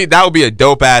 Honestly, Okay. that would be a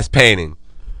dope ass painting.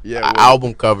 Yeah. An well,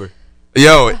 album cover.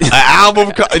 Yo, an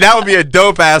album. That would be a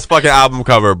dope ass fucking album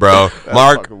cover, bro. that's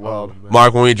Mark, fucking wild.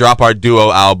 Mark, when we drop our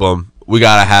duo album, we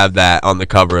gotta have that on the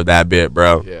cover of that bit,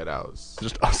 bro. Yeah, that was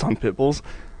Just us on pit bulls.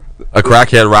 A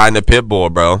crackhead riding a pit bull,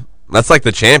 bro. That's like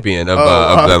the champion of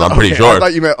them. I'm pretty sure. I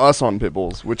thought you meant us on pit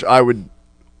bulls, which I would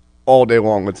all day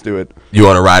long. Let's do it. You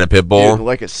want to ride a pit bull? Dude,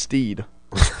 like a steed.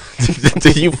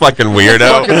 You fucking weirdo.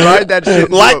 Fucking ride that shit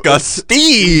like a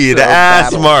steed,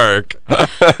 ass battle. Mark.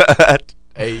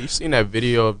 Hey, you seen that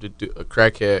video of a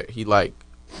crackhead? He like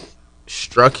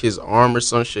struck his arm or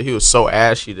some shit. He was so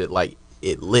ashy that like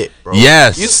it lit, bro.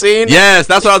 Yes, you seen? Yes,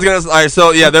 that's what I was gonna. All right,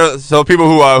 so yeah, so people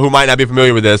who might not be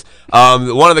familiar with this,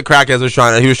 one of the crackheads was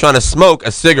trying to smoke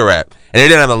a cigarette, and he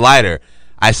didn't have a lighter.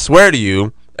 I swear to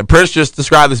you, and Prince just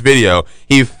described this video.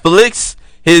 He flicks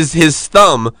his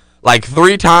thumb like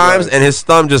 3 times, and his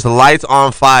thumb just lights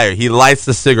on fire. He lights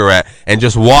the cigarette and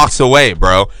just walks away,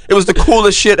 bro. It was the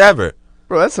coolest shit ever.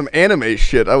 Bro, that's some anime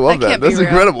shit. I love that. That's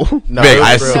incredible. No, Vic,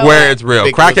 I real. swear it's real.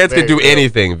 Vic, Crackheads can do real.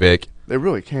 anything, Vic. They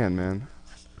really can, man.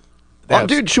 That's-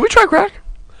 Dude, should we try crack?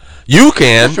 You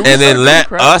can, Should we and then start let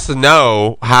doing crack? us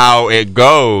know how it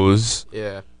goes.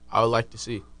 Yeah, I would like to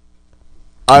see.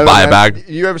 Buy a bag.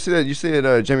 You ever see that? You see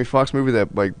that Jamie Foxx movie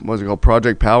that what was it called?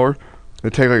 Project Power. They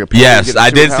take like a pill Yes, and get I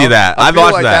the did see superpower. that. I I've feel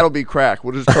watched like that. That'll be crack.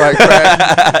 We'll just try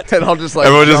crack, and I'll just like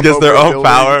Everyone just jump gets their over a own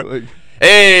building, power. like-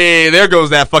 Hey, there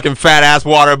goes that fucking fat ass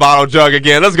water bottle jug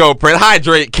again. Let's go, Prince.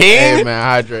 Hydrate, King. Hey man,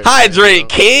 hydrate. Hydrate,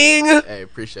 King. Hey,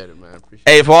 appreciate it, man. Appreciate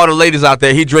Hey, for all the ladies out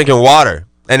there, he drinking water,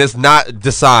 and it's not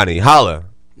Dasani. Holla.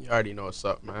 it. You already know what's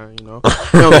up, man. You know,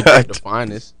 you only drink the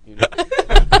finest. You know?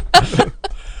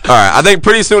 All right, I think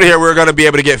pretty soon here we're going to be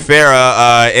able to get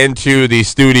Farah into the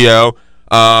studio.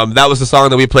 That was the song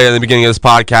that we played at the beginning of this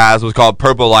podcast. It was called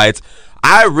Purple Lights.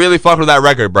 I really fucked with that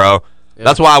record, bro. Yeah.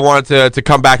 That's why I wanted to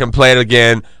come back and play it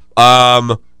again.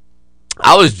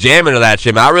 I was jamming to that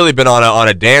shit, man. I really been on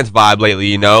a dance vibe lately,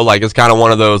 you know? Like, it's kind of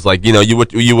one of those, like, you know, you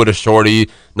with a shorty,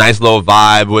 nice little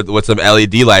vibe with some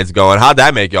LED lights going. How'd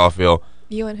that make y'all feel?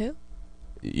 You and who?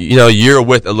 You know, you're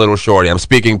with a little shorty. I'm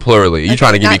speaking plurally. You Okay,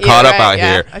 trying to get me not you, caught up right, out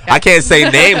yeah, here. okay. I can't say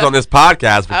names on this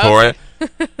podcast before it.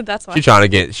 That's fine. She trying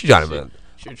to She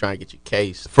was trying to get you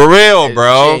cased. for real, She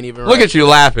bro. ain't even Look right. at you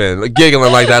laughing,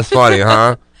 giggling like that's funny,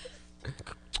 huh?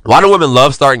 Why do women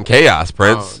love starting chaos,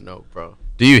 Prince? Oh no, bro.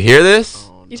 Do you hear this?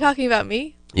 Oh, You talking about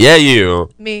me? Yeah, you.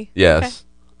 Me? Yes.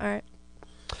 Okay. All right.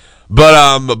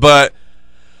 But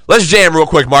let's jam real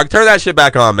quick, Mark. Turn that shit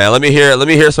back on, man. Let me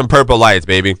hear some Purple Lights,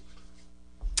 baby.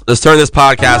 Let's turn this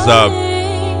podcast up.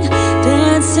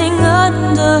 Dancing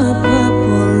under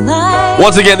purple lights.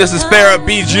 Once again, this is Farah,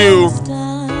 Bijou.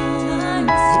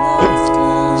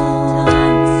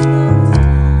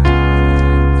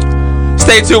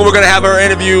 Stay tuned. We're gonna have her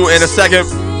interview in a second.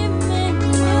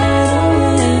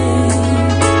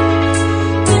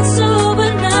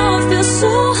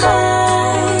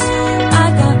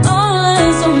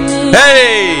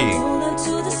 Hey!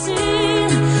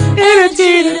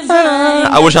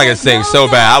 I wish I could sing so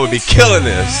bad. I would be killing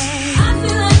this.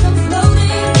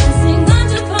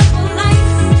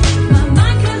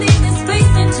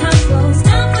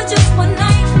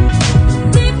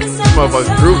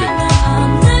 Motherfucker groovy.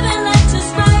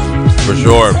 For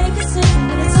sure.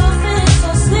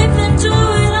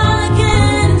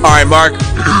 All right, Mark.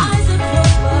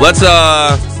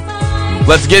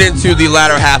 Let's get into the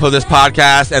latter half of this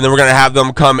podcast, and then we're gonna have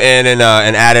them come in and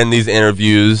add in these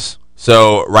interviews.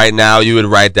 So right now, you would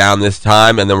write down this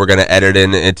time, and then we're gonna edit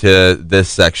into this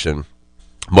section.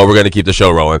 But we're gonna keep the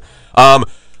show rolling.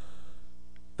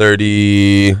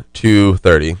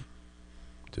 32:30.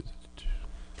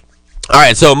 All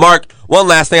right, so Mark, one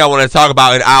last thing I want to talk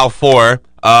about in aisle 4.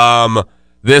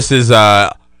 This is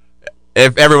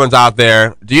if everyone's out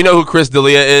there, do you know who Chris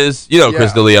D'Elia is? You know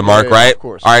Chris D'Elia, Mark, yeah, right? of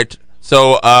course. All right.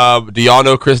 So, do y'all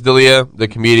know Chris D'Elia, the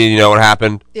comedian? You know what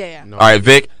happened? Yeah. No. All right,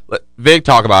 Vic,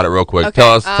 talk about it real quick. Okay,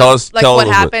 Tell us. like tell what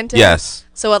us happened to him? Yes.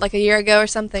 So what, like a year ago or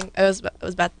something? It was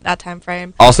about that time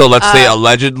frame. Also, let's say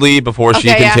allegedly before she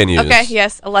Okay, yeah. continues. Okay,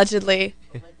 yes, allegedly.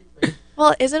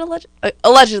 Well, is it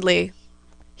allegedly?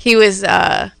 He was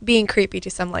being creepy to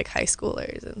some like high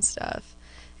schoolers and stuff,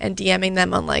 and DMing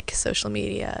them on like social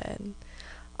media and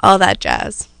all that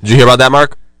jazz. Did you hear about that,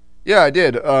 Mark? Yeah, I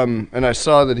did. And I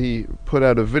saw that he put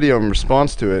out a video in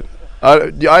response to it. I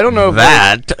don't know if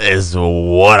That is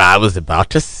what I was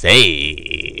about to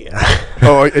say.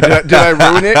 Oh, did I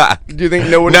ruin it? Do you think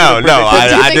no one? No, could've no,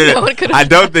 predicted you I think didn't. no one could've I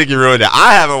don't think you ruined it.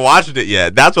 I haven't watched it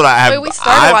yet. That's what I have. Wait, we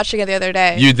started watching it the other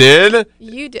day. You did?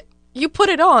 You did. You put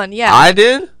it on, yeah. I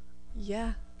did?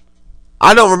 Yeah,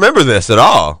 I don't remember this at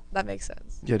all. that makes sense.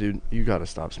 Yeah, dude, you gotta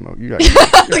stop smoking. You gotta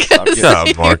stop Shut getting-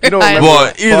 up, Mark. You don't Right. remember Well,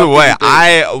 that either fucking way,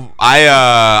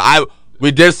 thing.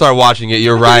 we did start watching it.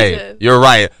 You're We right. did. You're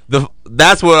right.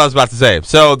 That's what I was about to say.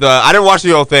 So I didn't watch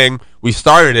the whole thing. We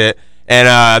started it,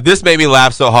 And this made me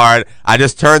laugh so hard. I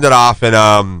just turned it off, and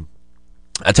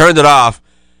I turned it off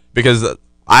because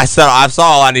I saw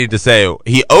all I needed to say.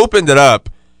 He opened it up,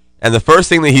 and the first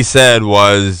thing that he said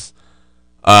was,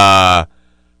 "Guys,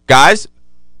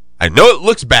 I know it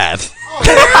looks bad."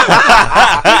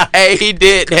 Hey, he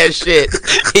did that shit.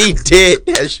 He did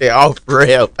that shit off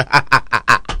rip.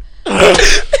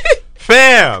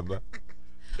 Fam.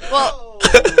 Well,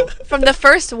 from the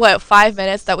first 5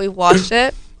 minutes that we watched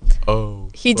it,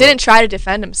 he didn't try to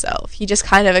defend himself. He just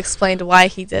kind of explained why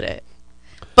he did it.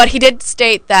 But he did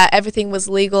state that everything was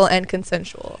legal and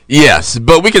consensual. Yes,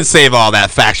 but we can save all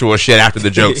that factual shit after the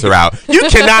jokes are out. You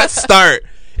cannot start.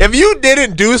 If you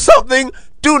didn't do something,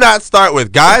 do not start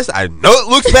with, "Guys, I know it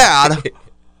looks bad."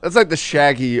 That's like the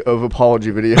Shaggy of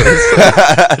apology videos.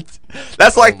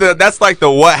 That's like the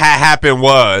what had happened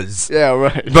was. Yeah,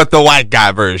 right. But the white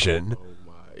guy version. Oh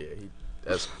my,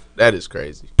 yeah, that is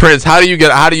crazy. Prince, how do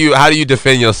you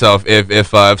defend yourself if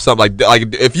something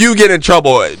like if you get in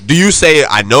trouble, do you say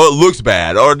I know it looks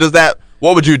bad, or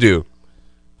what would you do?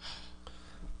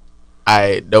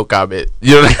 No comment.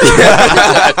 You know,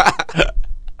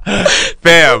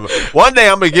 fam, one day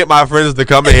I'm gonna get my friends to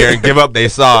come in here and give up their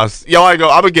sauce. I'm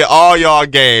gonna get all y'all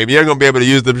game. You ain't gonna be able to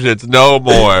use them shits no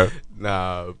more.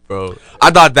 Nah, bro. I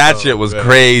thought that shit was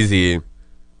crazy.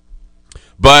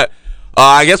 But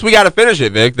I guess we gotta finish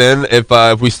it, Vic. Then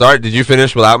if we start, did you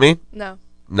finish without me? No.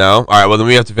 No? All right, well, then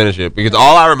we have to finish it because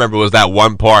all I remember was that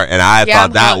one part, and I thought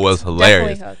I'm that hooked. was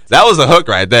hilarious. Definitely hooked. That was a hook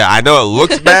right there. I know it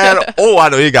looks bad. Oh, I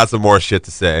know he got some more shit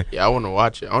to say. Yeah, I want to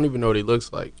watch it. I don't even know what he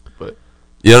looks like, but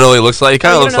You don't know what he looks like? He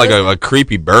kind of you looks don't like know a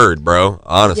creepy bird, bro,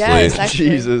 honestly. Yes, actually.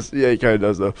 Jesus. Yeah, he kind of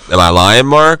does, though. Am I lying,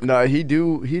 Mark? No, he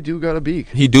do got a beak.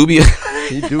 He do be...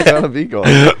 He do got a beak on.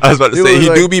 I was about to He say, was he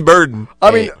like- do be burden.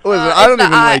 I mean, listen, I it's don't the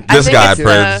even eye. like I This think guy, it's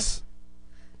Prince.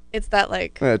 It's that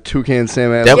like toucan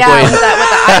Sam ass. That yeah, boy- with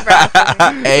that eyebrow.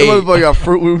 thing. That hey, motherfucker got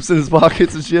Fruit Loops in his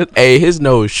pockets and shit. hey, his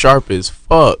nose sharp as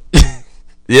fuck.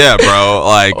 Yeah, bro.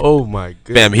 Like, Oh my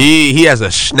god. fam, he has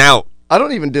a snout. I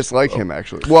don't even dislike him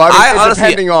actually. Well, I mean, I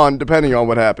honestly- depending on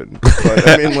what happened. But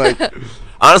I mean, like,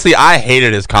 Honestly, I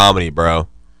hated his comedy, bro.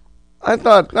 I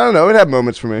don't know, it had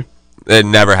moments for me. It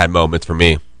never had moments for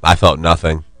me. I felt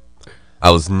nothing. I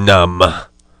was numb. Well,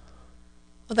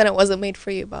 then it wasn't made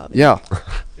for you, Bobby. Yeah.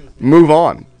 Move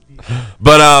on.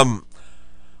 But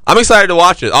I'm excited to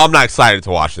watch it. Oh, I'm not excited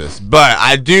to watch this, but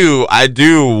I do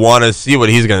want to see what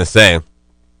he's gonna say.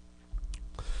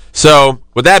 So,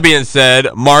 with that being said,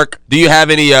 Mark, do you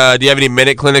have any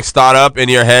minute clinics thought up in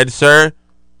your head, sir?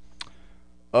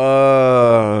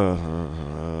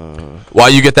 While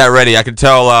you get that ready, I can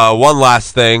tell one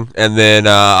last thing, and then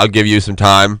I'll give you some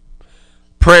time.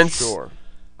 Prince, Sure.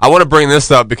 I want to bring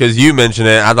this up because you mentioned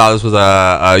it. I thought this was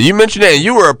you mentioned it, and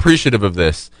you were appreciative of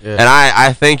this, Yeah. and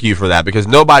I thank you for that because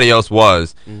nobody else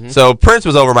was. So Prince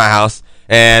was over my house,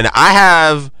 and I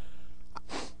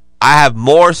have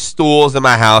more stools in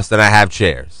my house than I have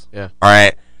chairs. Yeah. All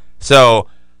right. So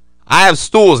I have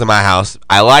stools in my house.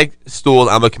 I like stools.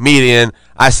 I'm a comedian.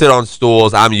 I sit on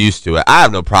stools. I'm used to it. I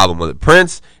have no problem with it.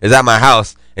 Prince is at my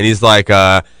house, and he's like,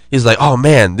 "Oh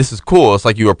man, this is cool. It's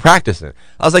like you were practicing."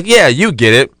 I was like, "Yeah, you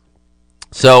get it."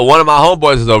 So one of my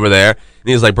homeboys is over there, and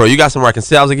he's like, "Bro, you got somewhere I can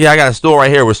sit?" I was like, "Yeah, I got a stool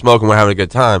right here. We're smoking. We're having a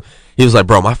good time." He was like,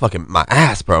 "Bro, my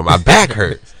ass, bro, my back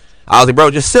hurts." I was like,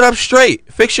 "Bro, just sit up straight.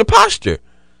 Fix your posture.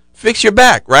 Fix your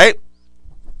back, right?"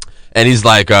 And he's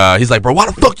like, "Bro, why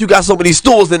the fuck you got so many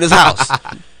stools in this house?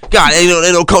 God, ain't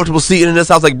no comfortable seating in this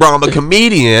house." Like, bro, I'm a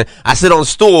comedian. I sit on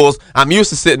stools. I'm used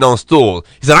to sitting on stools.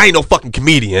 He said, "I ain't no fucking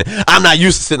comedian. I'm not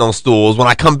used to sitting on stools. When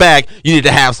I come back, you need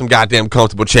to have some goddamn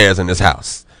comfortable chairs in this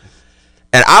house."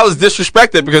 And I was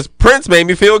disrespected because Prince made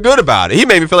me feel good about it. He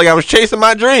made me feel like I was chasing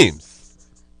my dreams.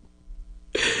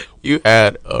 You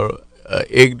had a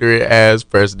ignorant ass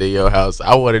person in your house.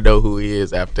 I want to know who he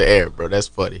is after air, bro. That's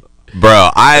funny. Bro,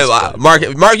 Mark,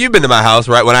 you've been to my house,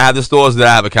 right? When I had the stools, did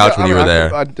I have a couch when you were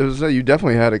there? I was say you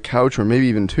definitely had a couch, or maybe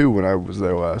even two when I was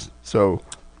there last. So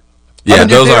Yeah, I mean,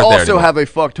 those they aren't there also anymore. have a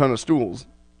fuck ton of stools,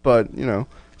 but you know,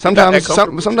 that sometimes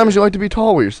comfortable you like to be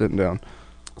tall while you're sitting down.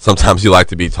 Sometimes you like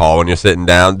to be tall when you're sitting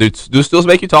down. Do stools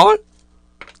make you taller?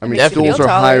 I mean, Makes you stools feel are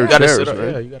taller. higher You You gotta chairs, sit up.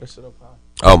 right? Yeah, you gotta sit up high.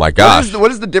 Oh my gosh. What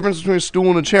is the difference between a stool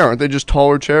and a chair? Aren't they just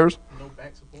taller chairs?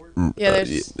 Yeah,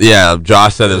 there's Yeah,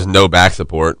 Josh said there's no back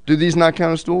support. Do these not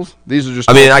count as stools? These are just.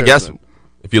 I mean, tall I chairs guess then.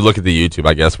 if you look at the YouTube,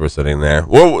 I guess we're sitting there.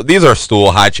 Well, these are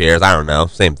stool high chairs. I don't know.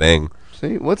 Same thing.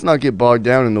 See, let's not get bogged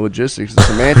down in the logistics and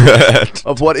semantics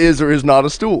of what is or is not a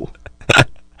stool.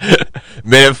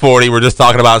 Minute 40, we're just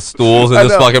talking about stools in I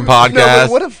this know. fucking No, but podcast.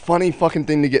 what a funny fucking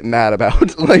thing to get mad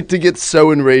about. Like, to get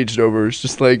so enraged over. It's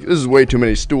just like, this is way too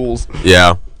many stools.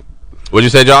 Yeah. What'd you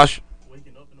say, Josh?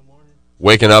 Waking up in the morning.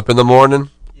 Waking up in the morning?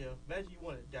 Yeah, imagine you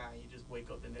want to die and you just wake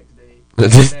up the next day. How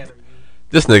mad are you?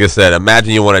 This nigga said,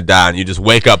 imagine you want to die and you just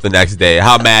wake up the next day.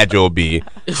 How mad you'll be.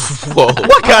 Whoa.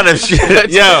 What kind of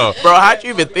shit? Yo. Bro, how'd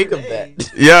you even think of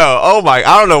that? Yo, oh my,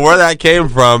 I don't know where that came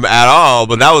from at all,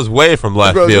 but that was way from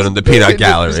left Bro, field in the peanut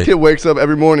gallery. This kid wakes up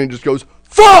every morning and just goes,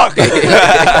 fuck!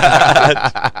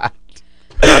 That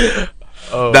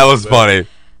was funny.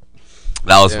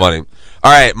 That was funny.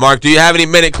 All right, Mark, do you have any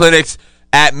minute clinics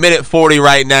at minute 40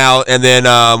 right now? And then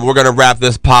we're going to wrap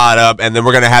this pod up, and then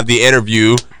we're going to have the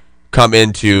interview come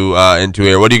into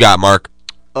here. What do you got, Mark?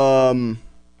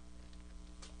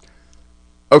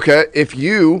 Okay, if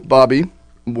you, Bobby,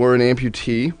 were an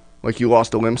amputee, like you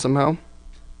lost a limb somehow,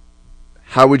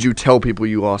 how would you tell people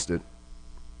you lost it?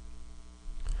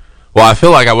 Well, I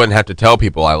feel like I wouldn't have to tell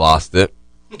people I lost it.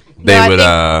 They I would,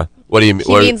 think what do you mean?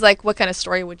 He means like, what kind of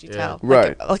story would you tell?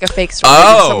 Right. Like a fake story.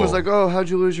 Oh. Someone's like, oh, how'd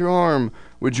you lose your arm?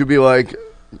 Would you be like,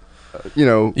 you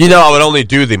know, I would only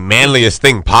do the manliest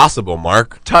thing possible,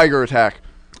 Mark. tiger attack?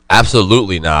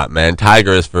 Absolutely not, man.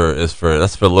 Tiger is for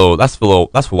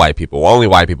white people. Only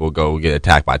white people go get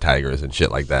attacked by tigers and shit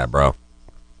like that, bro.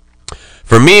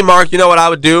 For me, Mark, you know what I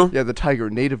would do? Yeah, the tiger,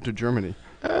 native to Germany.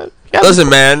 Listen,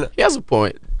 man. He has a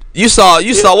point. You saw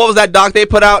what was that doc they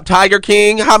put out? Tiger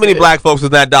King? How many black folks was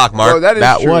in that doc, Mark? Bro, that is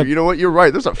That true. one. You know what? You're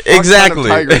right. There's a fuck Exactly.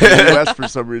 ton of tigers in the U.S. for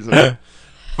some reason.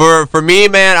 For me,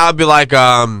 man, I'd be like,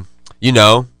 I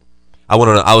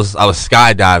was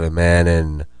skydiving, man,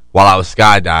 and while I was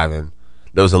skydiving,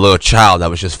 there was a little child that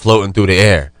was just floating through the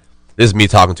air. This is me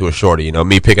talking to a shorty,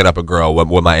 me picking up a girl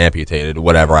with my amputated,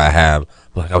 whatever I have.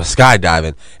 Like, I was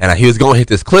skydiving, and he was going to hit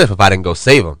this cliff if I didn't go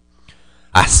save him.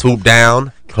 I swooped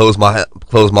down, closed my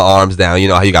arms down. You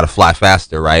know how you got to fly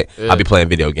faster, right? Yeah. I be playing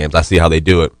video games. I see how they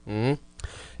do it. Mm-hmm.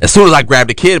 As soon as I grabbed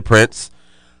the kid, Prince,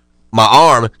 my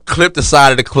arm clipped the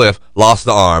side of the cliff, lost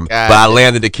the arm, but I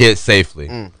landed the kid safely.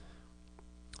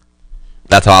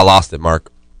 That's how I lost it,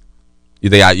 Mark. You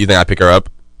think I pick her up?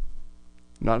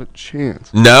 Not a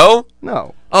chance. No?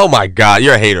 No. Oh my God,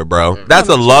 you're a hater, bro. That's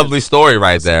a lovely story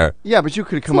right there. Yeah, but you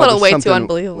could have come a up little with way too something.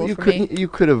 unbelievable You for could me. you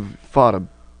could have fought a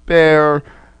bear.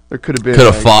 There could have been. Could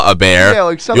have like- fought a bear. Yeah,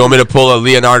 like You want me something- to pull a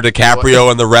Leonardo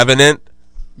DiCaprio in The Revenant,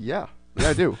 Yeah,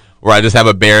 I do. where I just have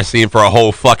a bear scene for a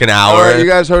whole fucking All hour? right, you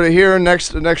guys heard it here.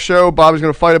 Next show, Bobby's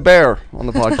gonna fight a bear on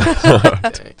the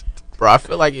podcast. Bro, I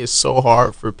feel like it's so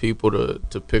hard for people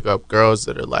to pick up girls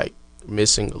that are like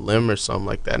missing a limb or something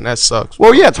like that, and that sucks.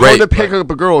 Well, yeah, it's hard to Right. pick up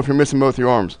a girl if you're missing both your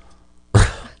arms.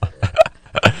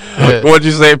 What'd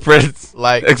you say, Prince?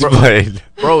 Like, Explain.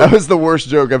 bro. That was the worst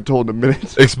joke I've told in a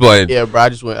minute. Explain. Yeah, bro. I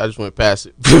just went past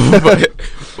it.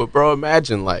 but bro,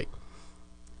 imagine like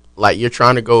you're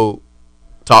trying to go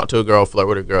talk to a girl, flirt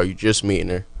with a girl. You just meeting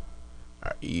her.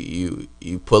 You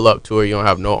pull up to her. You don't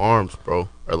have no arms, bro,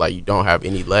 or like you don't have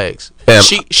any legs. Damn.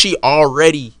 She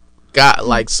already got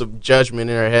like some judgment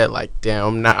in her head. Like,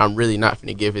 damn, I'm really not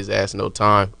finna give his ass no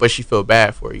time. But she feel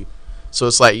bad for you. So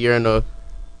it's like you're in a.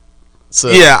 So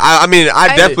Yeah, I mean,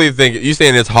 I definitely think you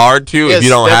saying it's hard too if Yes, you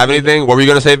don't have definitely. anything. What were you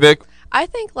gonna say, Vic? I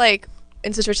think like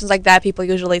in situations like that, people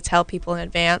usually tell people in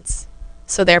advance,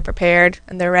 so they're prepared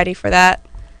and they're ready for that.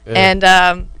 Yeah.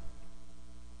 And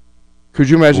Could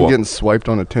you imagine Wha- getting swiped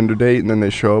on a Tinder date and then they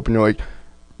show up and you're like,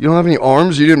 you don't have any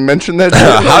arms? You didn't mention that?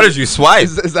 How did you swipe?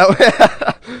 Is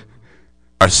that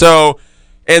what? So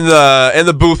in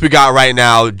the booth we got right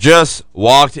now, just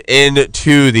walked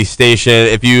into the station.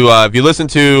 If you listen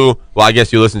to, well, I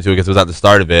guess you listened to it because it was at the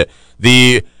start of it.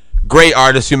 The great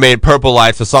artists who made Purple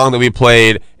Lights, the song that we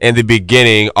played in the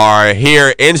beginning, are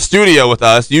here in studio with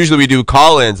us. Usually we do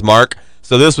call-ins, Mark.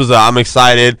 So this was I'm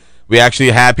excited. We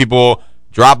actually had people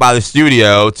drop by the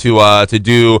studio to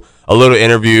do a little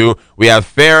interview. We have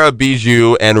Farah,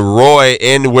 Bijou, and Roy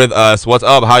in with us. What's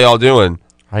up? How y'all doing?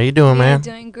 How you doing, man?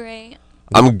 Doing great.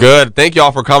 I'm good. Thank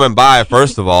y'all for coming by,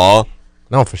 first of all.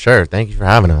 No, for sure. Thank you for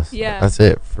having us. Yeah. That's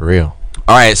it, for real.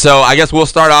 All right, so I guess we'll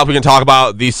start off. We can talk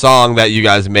about the song that you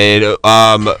guys made,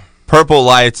 Purple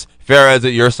Lights. Farah, is it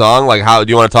your song? Like, how do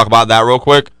you want to talk about that real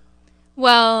quick?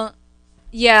 Well,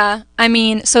 yeah. I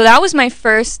mean, so that was my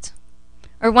first,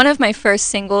 or one of my first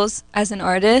singles as an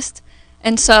artist.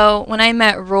 And so when I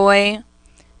met Roy,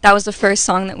 that was the first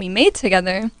song that we made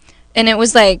together. And it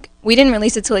was like, we didn't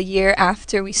release it till a year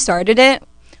after we started it,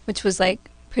 which was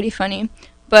like pretty funny.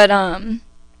 But,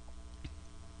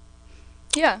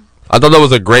 yeah. I thought that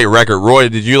was a great record. Roy,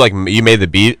 did you you made the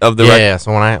beat of the record? Yeah,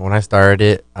 so when I started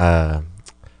it,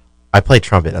 I play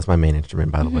trumpet. That's my main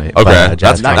instrument, by the way. Okay, But,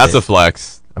 jazz that's trumpet. a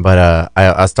flex. But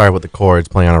I started with the chords,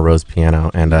 playing on a Rose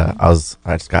piano, and I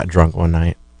just got drunk one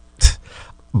night.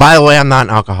 By the way, I'm not an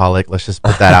alcoholic. Let's just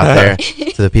put that out there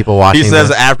to the people watching. He says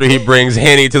this. after he brings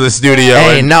Henny to the studio.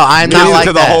 Hey, no, I'm not like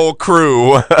to that. the whole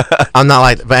crew. I'm not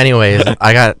like that. But anyways,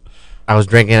 I was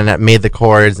drinking and I made the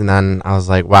chords, and then I was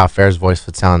like, wow, Farah's voice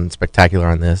would sound spectacular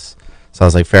on this. So I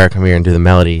was like, Farah, come here and do the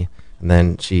melody. And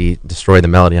then she destroyed the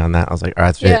melody on that. I was like, all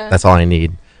right, that's it. That's all I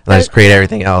need. And I just created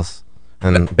everything else.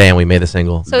 And bam, we made the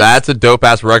single. So that's a dope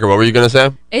ass record. What were you gonna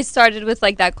say? It started with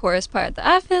like that chorus part.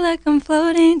 I feel like I'm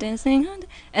floating, dancing,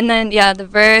 and then the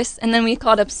verse, and then we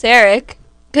called up Sarek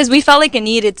because we felt like it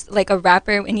needed like a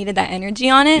rapper. It needed that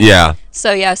energy on it. Yeah.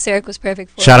 So Sarek was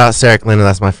perfect for Shout it. out Sarek Linda.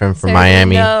 That's my friend from Sarek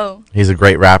Miami. Lindo. He's a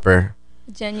great rapper.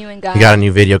 Genuine guy. He got a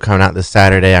new video coming out this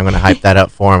Saturday. I'm gonna hype that up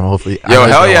for him. Hopefully. Yo,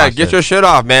 hell yeah, get your shit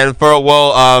off, man.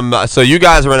 So you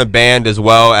guys are in a band as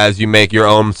well as you make your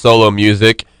own solo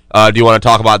music. Do you want to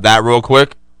talk about that real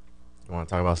quick? You want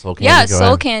to talk about Soul Candy? Yeah, Go Soul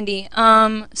ahead. Candy.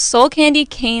 Soul Candy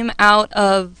came out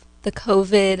of the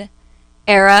COVID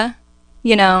era,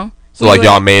 So like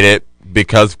y'all made it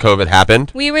because COVID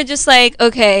happened? We were just like,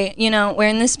 okay, we're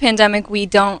in this pandemic. We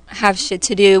don't have shit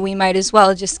to do. We might as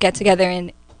well just get together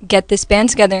and get this band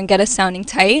together and get us sounding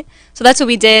tight. So that's what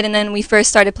we did. And then we first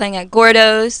started playing at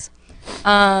Gordo's,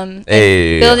 and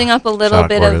building up a little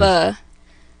bit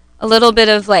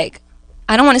of like,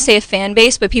 I don't want to say a fan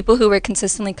base, but people who were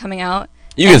consistently coming out.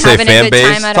 You can say fan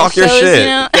base. Talk your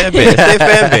shit. Fan base. Say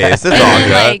fan base. It's all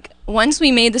good. Like once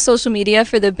we made the social media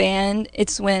for the band,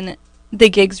 it's when the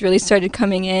gigs really started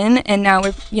coming in, and now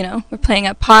we're playing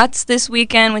at Potts this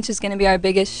weekend, which is going to be our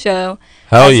biggest show.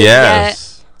 Hell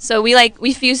yes. So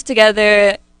we fused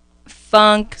together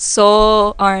funk,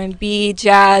 soul, R&B,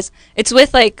 jazz. It's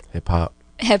with like hip hop.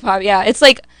 Yeah. It's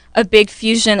like a big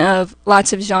fusion of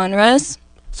lots of genres.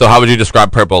 So how would you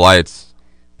describe Purple Lights?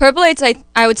 Purple Lights,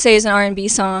 I would say, is an R&B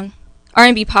song,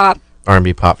 R&B pop.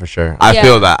 R&B pop for sure. I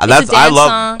feel that. It's a dance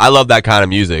song. I love that kind of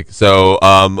music. So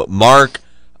Mark,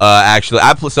 actually,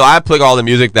 I play all the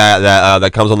music that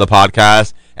comes on the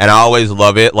podcast, and I always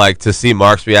love it, like to see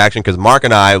Mark's reaction, because Mark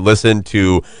and I listen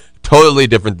to totally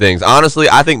different things. Honestly,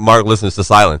 I think Mark listens to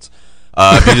silence.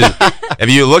 If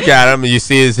you look at him, you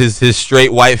see his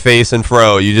straight white face and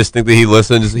fro. You just think that he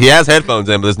listens. He has headphones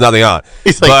in, but there's nothing on.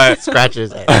 He's like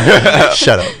scratches.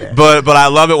 Shut up, man. But I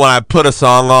love it when I put a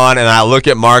song on and I look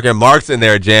at Mark and Mark's in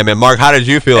there jamming. Mark, how did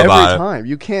you feel about it? Every time.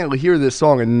 You can't hear this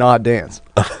song and not dance.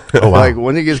 Oh, wow. Like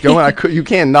when it gets going, you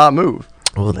can't not move.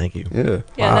 Well, thank you. Yeah.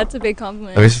 Yeah, Wow. that's a big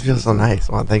compliment. It makes me feel so nice.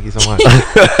 Well, thank you so much.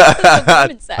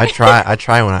 I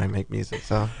try when I make music.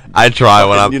 So I try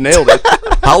when I'm. You nailed it.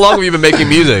 How long have you been making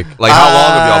music? Like how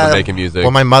long have y'all been making music?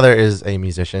 Well, my mother is a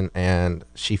musician, and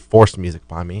she forced music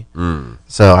upon me. Mm.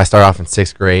 So I started off in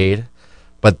 6th grade,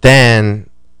 but then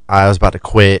I was about to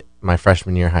quit my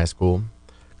freshman year of high school.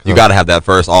 You got to have that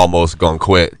first almost gone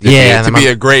quit. To be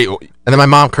a great. And then my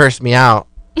mom cursed me out.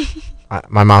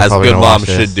 My mom's as probably good gonna mom watch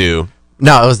this. should do.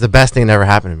 No, it was the best thing that ever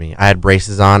happened to me. I had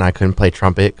braces on. I couldn't play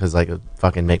trumpet because like it would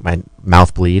fucking make my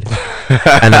mouth bleed.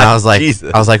 And then I was like,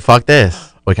 Jesus. fuck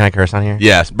this. Wait, can I curse on here?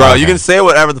 Yes, bro. Okay. You can say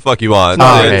whatever the fuck you want.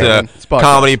 Oh, It's okay. a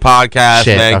comedy podcast,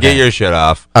 Shit, man. okay. Get your shit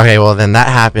off. Okay, well then that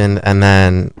happened, and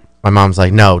then my mom's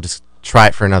like, no, just try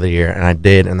it for another year, and I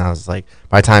did, and I was like,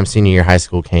 by the time senior year of high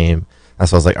school came,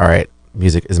 that's when I was like, all right,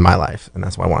 music is my life, and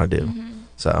that's what I want to do. Mm-hmm.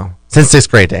 So since 6th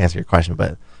grade, to answer your question,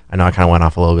 but I know I kind of went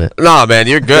off a little bit. No, man,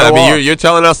 you're good. I mean, you're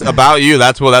telling us about you.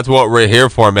 That's what we're here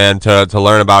for, man. To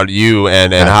learn about you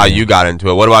and how you got into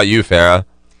it. What about you, Farah?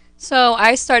 So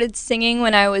I started singing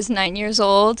when I was 9 years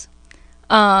old.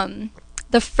 The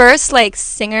first like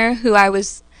singer who I would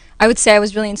say I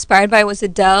was really inspired by was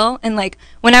Adele. And like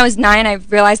when I was 9, I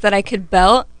realized that I could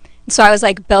belt. So I was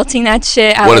like belting that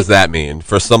shit. What does that mean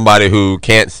for somebody who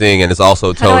can't sing and is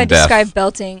also tone How do I deaf? describe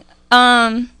belting?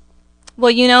 Well,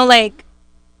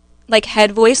 like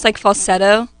head voice, like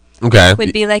falsetto. Okay.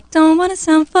 Would be like, don't want to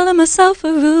sound full of myself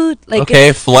or rude. Like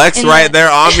okay, flex right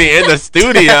there on me in the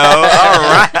studio. All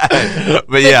right.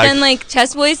 But yeah. Then like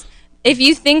chest voice, if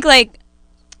you think like,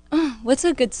 what's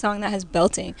a good song that has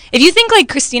belting? If you think like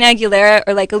Christina Aguilera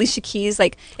or like Alicia Keys,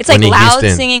 like it's like Whitney loud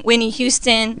Houston. singing. Whitney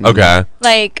Houston. Okay.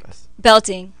 Like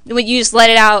belting. When you just let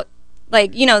it out,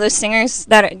 like those singers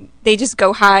that they just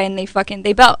go high and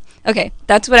they belt. Okay,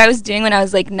 that's what I was doing when I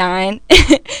was like 9,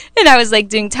 and I was like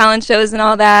doing talent shows and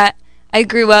all that. I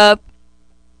grew up.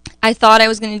 I thought I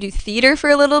was gonna do theater for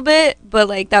a little bit, but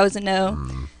like that was a no.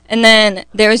 And then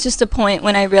there was just a point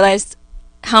when I realized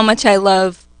how much I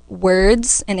love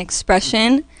words and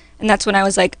expression, and that's when I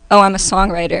was like, oh, I'm a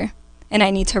songwriter, and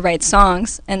I need to write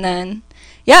songs. And then,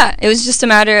 yeah, it was just a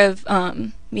matter of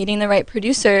meeting the right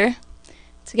producer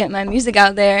to get my music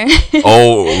out there.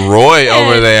 Oh, Roy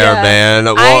over there, Yeah. man.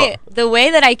 Well, the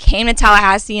way that I came to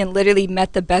Tallahassee and literally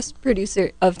met the best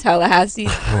producer of Tallahassee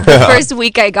the first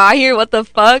week I got here. What the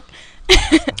fuck?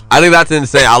 I think that's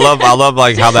insane. I love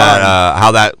like how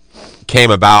that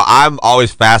came about. I'm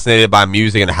always fascinated by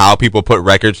music and how people put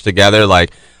records together.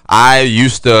 Like I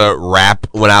used to rap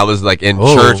when I was like in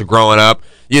church growing up.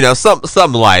 You know,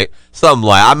 some light.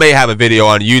 I may have a video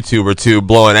on YouTube or two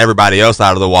blowing everybody else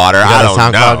out of the water. I don't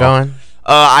SoundCloud know. Going?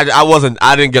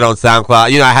 I didn't get on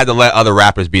SoundCloud. You know, I had to let other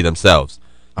rappers be themselves.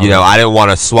 You know, I didn't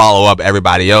want to swallow up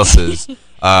everybody else's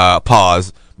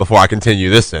pause before I continue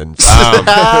this sentence.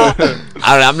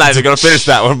 I'm not even gonna finish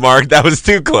that one, Mark. That was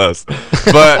too close.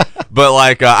 But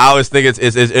like I always think it's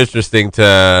interesting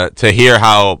to hear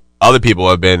how other people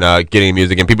have been getting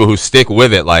music and people who stick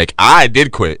with it. Like I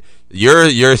did quit.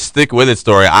 Your stick with it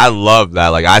story, I love that.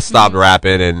 Like I stopped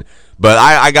rapping but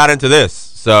I got into this.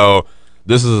 So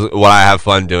this is what I have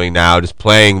fun doing now, just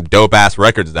playing dope ass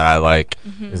records that I like.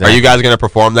 Exactly. Are you guys gonna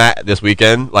perform that this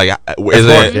weekend? Like, is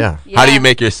it? Yeah. How do you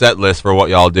make your set list for what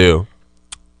y'all do?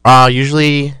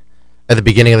 Usually at the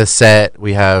beginning of the set,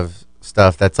 we have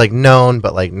stuff that's like known,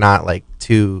 but like not like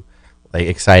too like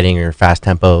exciting or fast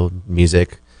tempo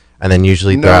music. And then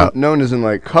usually throughout, known as in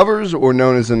like covers or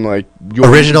known as in like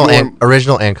original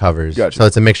and covers. Gotcha. So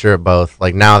it's a mixture of both.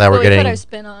 Like now that we're getting put our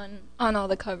spin on all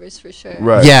the covers for sure.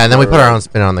 Right. Yeah, and then we put our own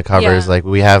spin on the covers. Yeah. Like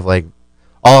we have like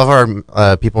all of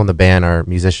our people in the band are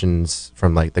musicians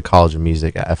from like the College of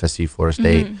Music at FSC Florida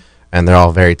State, and they're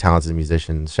all very talented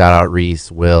musicians. Shout out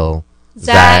Reese, Will,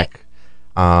 Zach,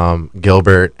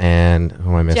 Gilbert, and who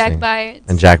am I missing?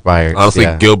 Jack Byers. Honestly,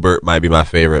 Gilbert might be my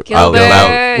favorite.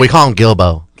 Gilbert. We call him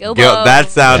Gilbo. That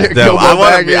sounds dope. I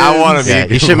want to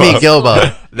meet. You should meet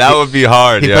Gilbo. That would be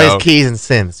hard. He plays keys and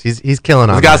synths. He's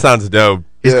killing on This guy that. sounds dope.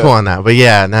 He's cool on that. But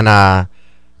yeah, and then I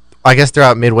guess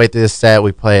throughout midway through this set,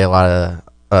 we play a lot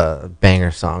of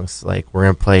banger songs. Like we're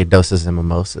gonna play Doses and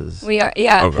Mimosas. We are,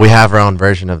 yeah. Okay. We have our own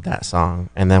version of that song,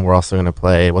 and then we're also gonna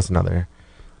play what's another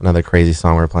crazy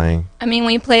song we're playing. I mean,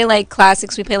 we play like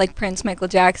classics. We play like Prince, Michael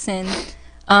Jackson,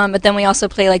 but then we also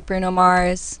play like Bruno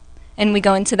Mars, and we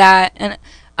go into that. And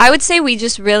I would say we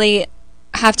just really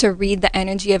have to read the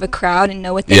energy of a crowd and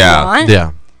know what they want.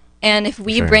 Yeah. And if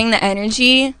we bring the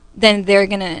energy, then they're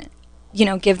gonna,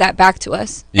 give that back to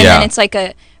us. And Yeah. then it's like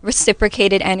a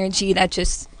reciprocated energy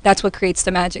that's what creates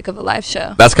the magic of a live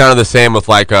show. That's kind of the same with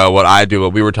like what I do.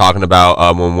 What we were talking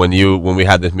about when we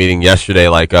had this meeting yesterday,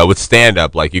 like with stand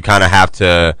up, like you kind of have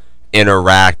to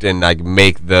interact and like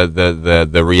make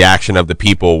the reaction of the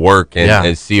people work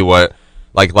and see what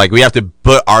like we have to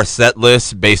put our set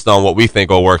list based on what we think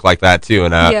will work like that too.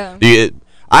 And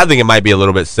I think it might be a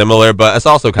little bit similar, but it's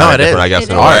also kind of different, I guess,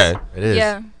 in a way. It is.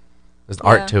 Yeah. There's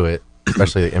art to it,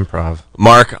 especially the improv.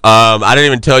 Mark, I didn't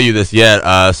even tell you this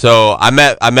yet. So I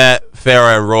met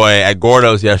Farah and Roy at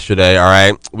Gordo's yesterday. All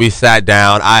right, we sat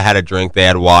down. I had a drink. They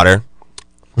had water.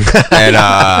 And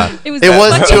It was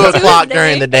 2:00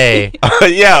 during the day.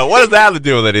 yeah, what does that have to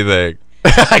do with anything?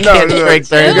 I can't drink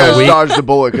You during the guys week. dodged the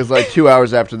bullet because like 2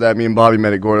 hours after that, me and Bobby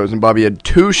met at Gordo's, and Bobby had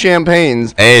 2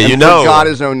 champagnes. Hey, and you know. forgot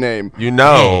his own name. You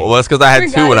know, well, it's because I had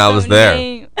Forgot two when his I was own there.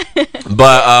 name.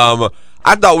 But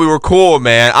I thought we were cool,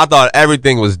 man. I thought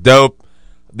everything was dope.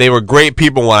 They were great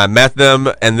people when I met them,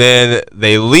 and then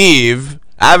they leave.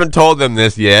 I haven't told them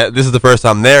this yet. This is the first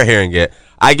time they're hearing it.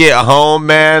 I get home,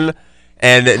 man,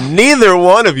 and neither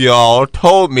one of y'all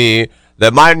told me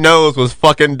that my nose was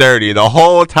fucking dirty the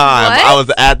whole time What? I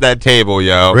was at that table,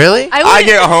 yo. Really? I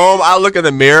get home, I look in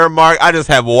the mirror, Mark, I just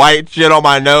have white shit on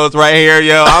my nose right here,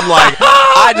 yo. I'm like,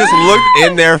 I just looked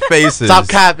in their faces Stop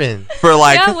capping. for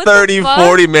like Yeah, what the 30, fuck?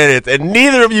 40 minutes, and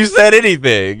neither of you said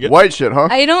anything. White shit, huh?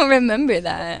 I don't remember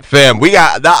that. Fam, we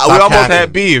got that. We Stop almost capping.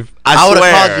 had beef. I would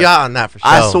swear. have called you out on that for sure.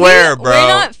 I swear, bro. We're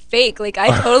not fake. Like,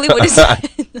 I totally would have said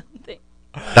something.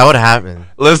 That would have happened.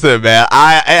 Listen, man,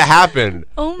 it happened.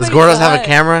 Oh my Does Gordo's have a God.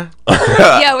 camera?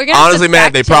 Yeah, we're gonna have Honestly, to man,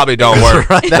 fact they check probably this. don't work.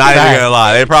 Run Not that even back. gonna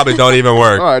lie, they probably don't even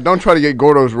work. All right, don't try to get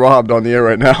Gordo's robbed on the air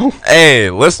right now. Hey,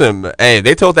 listen, hey,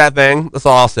 they told that thing. That's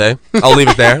all I'll say. I'll leave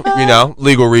it there. You know,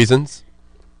 legal reasons.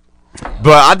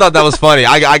 But I thought that was funny.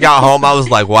 I got home, I was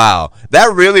like, wow,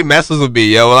 that really messes with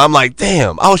me, yo. And I'm like,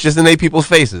 damn, I was just in 8 people's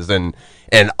faces and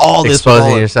all this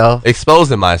Exposing fun- yourself?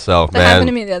 exposing myself, That happened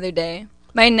to man. me the other day.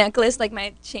 My necklace, like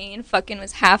my chain, fucking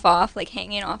was half off, like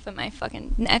hanging off of my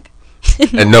fucking neck.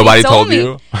 And nobody They told me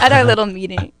you? at our little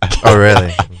meeting. Oh,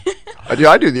 really?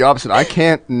 I do the opposite. I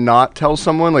can't not tell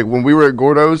someone. Like when we were at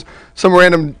Gordo's, some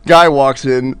random guy walks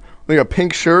in like a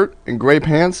pink shirt and gray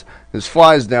pants. His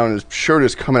fly is down. His shirt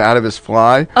is coming out of his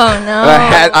fly. Oh no!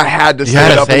 And I had to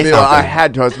stand up and be like, I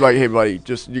had to. I was like, hey buddy,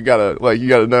 you gotta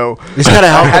know. You just gotta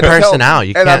help the person out.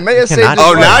 You and can't. I may have saved his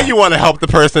Oh, life. now you want to help the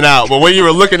person out. But when you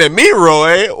were looking at me,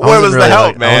 Roy, where was the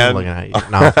help, man? I wasn't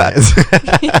looking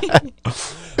at you.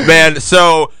 No, Man,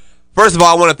 so first of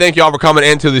all, I want to thank y'all for coming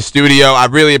into the studio. I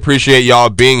really appreciate y'all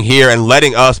being here and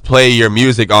letting us play your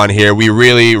music on here. We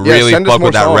really send us fuck more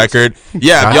with that songs. record.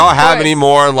 Yeah, if y'all have any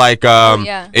more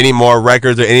any more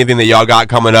records or anything that y'all got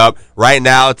coming up right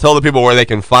now, tell the people where they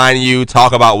can find you.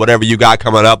 Talk about whatever you got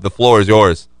coming up. The floor is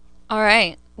yours. All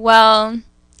right. Well,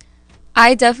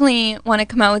 I definitely want to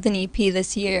come out with an EP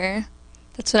this year.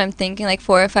 That's what I'm thinking, like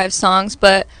 4 or 5 songs.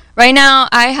 But right now,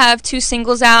 I have 2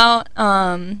 singles out.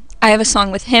 I have a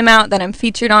song with him out that I'm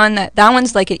featured on. That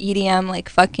one's like an EDM, like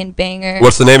fucking banger.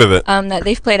 What's the name of it? That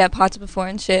they've played at Pots before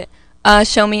and shit.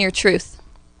 Show Me Your Truth.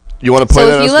 You want to play So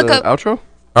that if as you look the up- outro?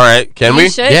 All right, can You we?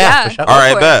 should, Yeah, for sure. go All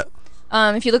right, for bet.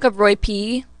 it. If you look up Roy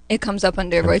P, it comes up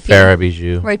under Roy P. Farah,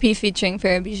 Bijou. Roy P featuring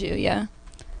Farah Bijou, yeah.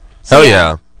 Hell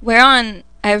yeah. We're on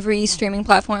every streaming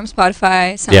platform,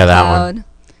 Spotify, SoundCloud, Yeah, that one.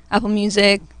 Apple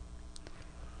Music.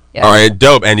 Yeah. All right,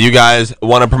 dope. And you guys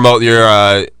want to promote your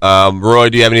Roy?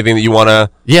 Do you have anything that you want to?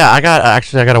 Yeah, I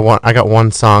got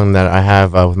one song that I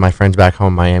have with my friends back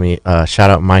home in Miami. Shout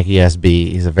out Mikey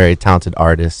SB. He's a very talented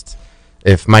artist.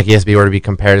 If Mikey SB were to be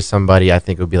compared to somebody, I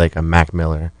think it would be like a Mac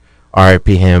Miller.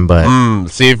 R.I.P. him, but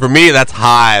See, for me, that's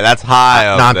high. That's high.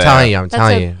 no, up I'm there.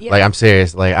 telling you. yeah. Like, I'm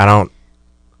serious. Like, I don't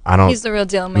He's the real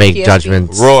deal. make Mikey SB.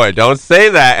 judgments. Roy, don't say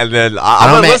that, and then I'm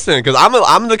don't gonna make- listen because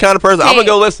I'm the kind of person I'm Hey. gonna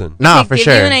go listen. No, To for give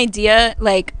sure. you an idea,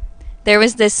 like there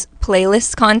was this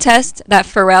playlist contest that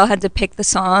Pharrell had to pick the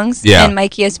songs, Yeah. and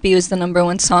Mikey SB was the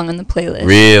 #1 song on the playlist.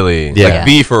 Really? Yeah. Like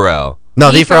B Pharrell.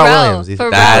 No, B. the Pharrell Pharrell. Williams.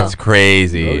 Pharrell. That's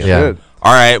crazy. Oh, Yeah. shit.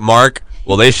 All right, Mark.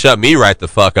 Well, they shut me right the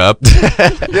fuck up.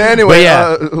 Yeah, anyway,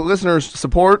 yeah. Listeners,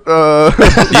 support.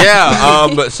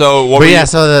 Yeah. So what? But were yeah, you-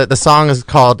 so the song is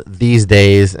called These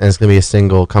Days, and it's going to be a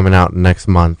single coming out next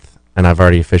month. And I've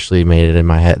already officially made it in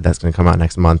my head. That's going to come out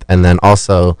next month. And then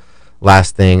also,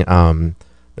 last thing, we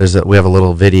have a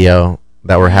little video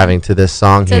that we're having to this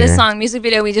song So here. this song, music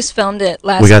video, we just filmed it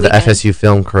last We got weekend. the FSU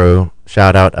film crew.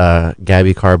 Shout out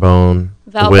Gabby Carbone,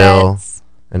 Val Will, Betts.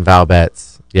 and Val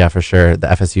Betts. Yeah, for sure. The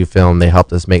FSU film, they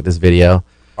helped us make this video.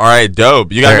 All right,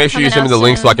 dope. You gotta make sure you Coming send me the out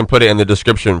link so soon. I can put it in the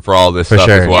description for all this For stuff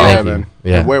sure. as well. Yeah. Thank you. man.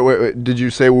 Yeah. Wait. Did you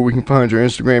say where we can find your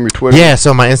Instagram, your Twitter? Yeah,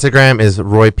 so my Instagram is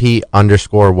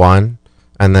RoyP_1,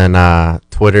 and then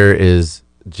Twitter is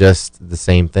just the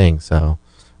same thing. So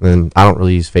then I don't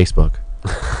really use Facebook.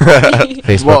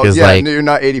 Facebook Well, is yeah, like, you're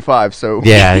not 85, so.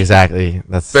 yeah, exactly.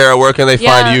 That's Farah, where can they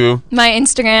find you? My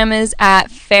Instagram is at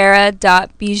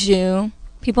farah.bijou.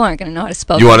 People aren't gonna know how to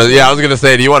spell. You want to? Bijou. Yeah, I was gonna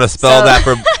say. Do you want to spell So- that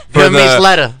for Give me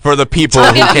Sletta. for the people I'll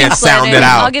who give me can't sound Slater. it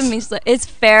out? I'll give me Slater. It's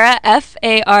Farah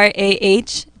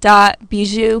FARAH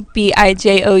 .bijou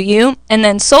BIJOU, and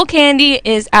then Soul Candy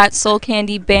is at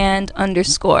soulcandyband_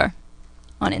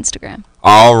 on Instagram.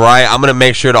 All right, I'm gonna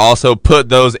make sure to also put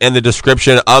those in the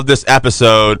description of this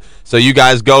episode, so you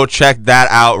guys go check that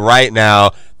out right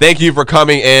now. Thank you for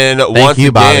coming in once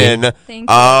you, Bobby. again. Thank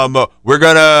you.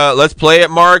 Let's play it,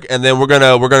 Mark, and then we're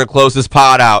gonna close this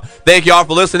pod out. Thank y'all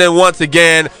for listening once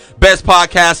again. Best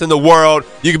podcast in the world.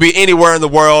 You could be anywhere in the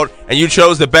world, and you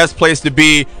chose the best place to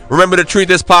be. Remember to treat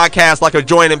this podcast like a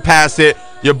joint and pass it.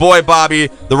 Your boy Bobby,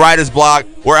 the Writer's Block.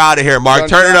 We're out of here, Mark.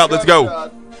 Turn it up. Let's go.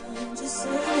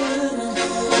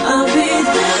 I'll be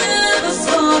there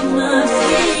before my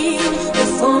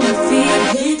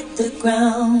feet hit the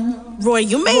ground. Roy,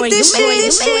 you made this shit.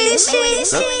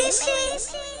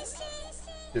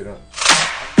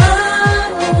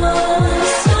 I want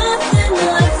something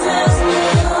that tells me,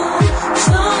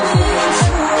 show me the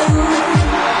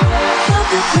truth.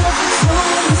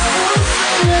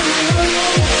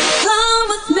 Come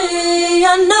with me, I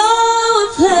know a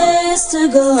place to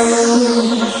go.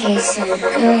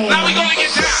 Now we gonna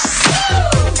get down.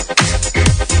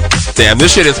 Damn,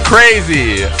 this shit is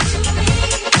crazy.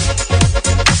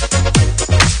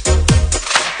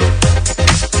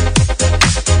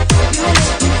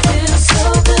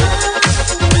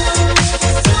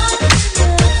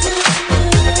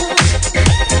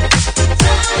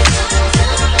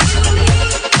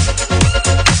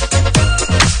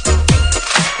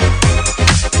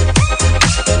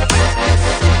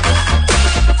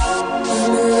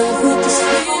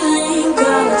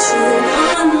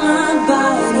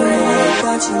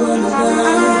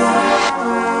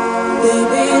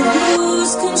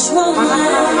 Control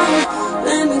now.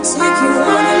 Let me take you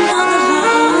on another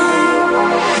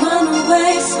high. Run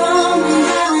away from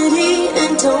reality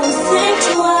and don't think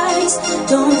twice.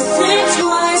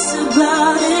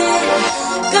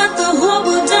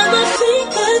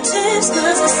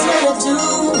 do.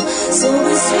 So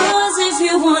it's yours if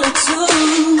you wanted to.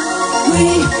 We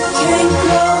can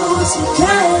grow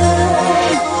together.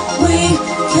 We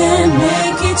can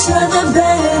make each other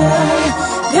better.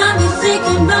 Got me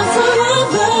thinking about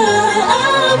forever.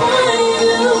 I want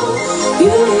you,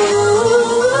 you.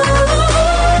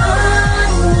 I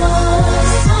want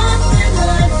something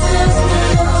that feels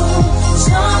new.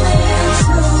 Show me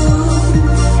true.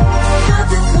 Got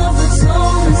the comfort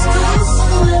zone. Let's go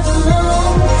somewhere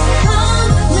alone.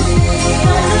 Come with me,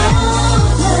 I know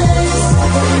a place.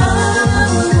 I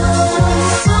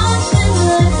want something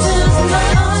that feels new.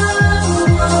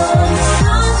 I want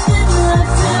something that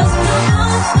feels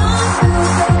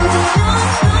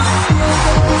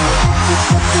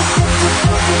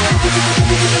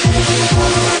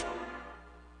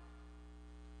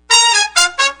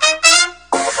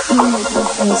you make me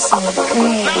feel so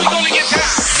great.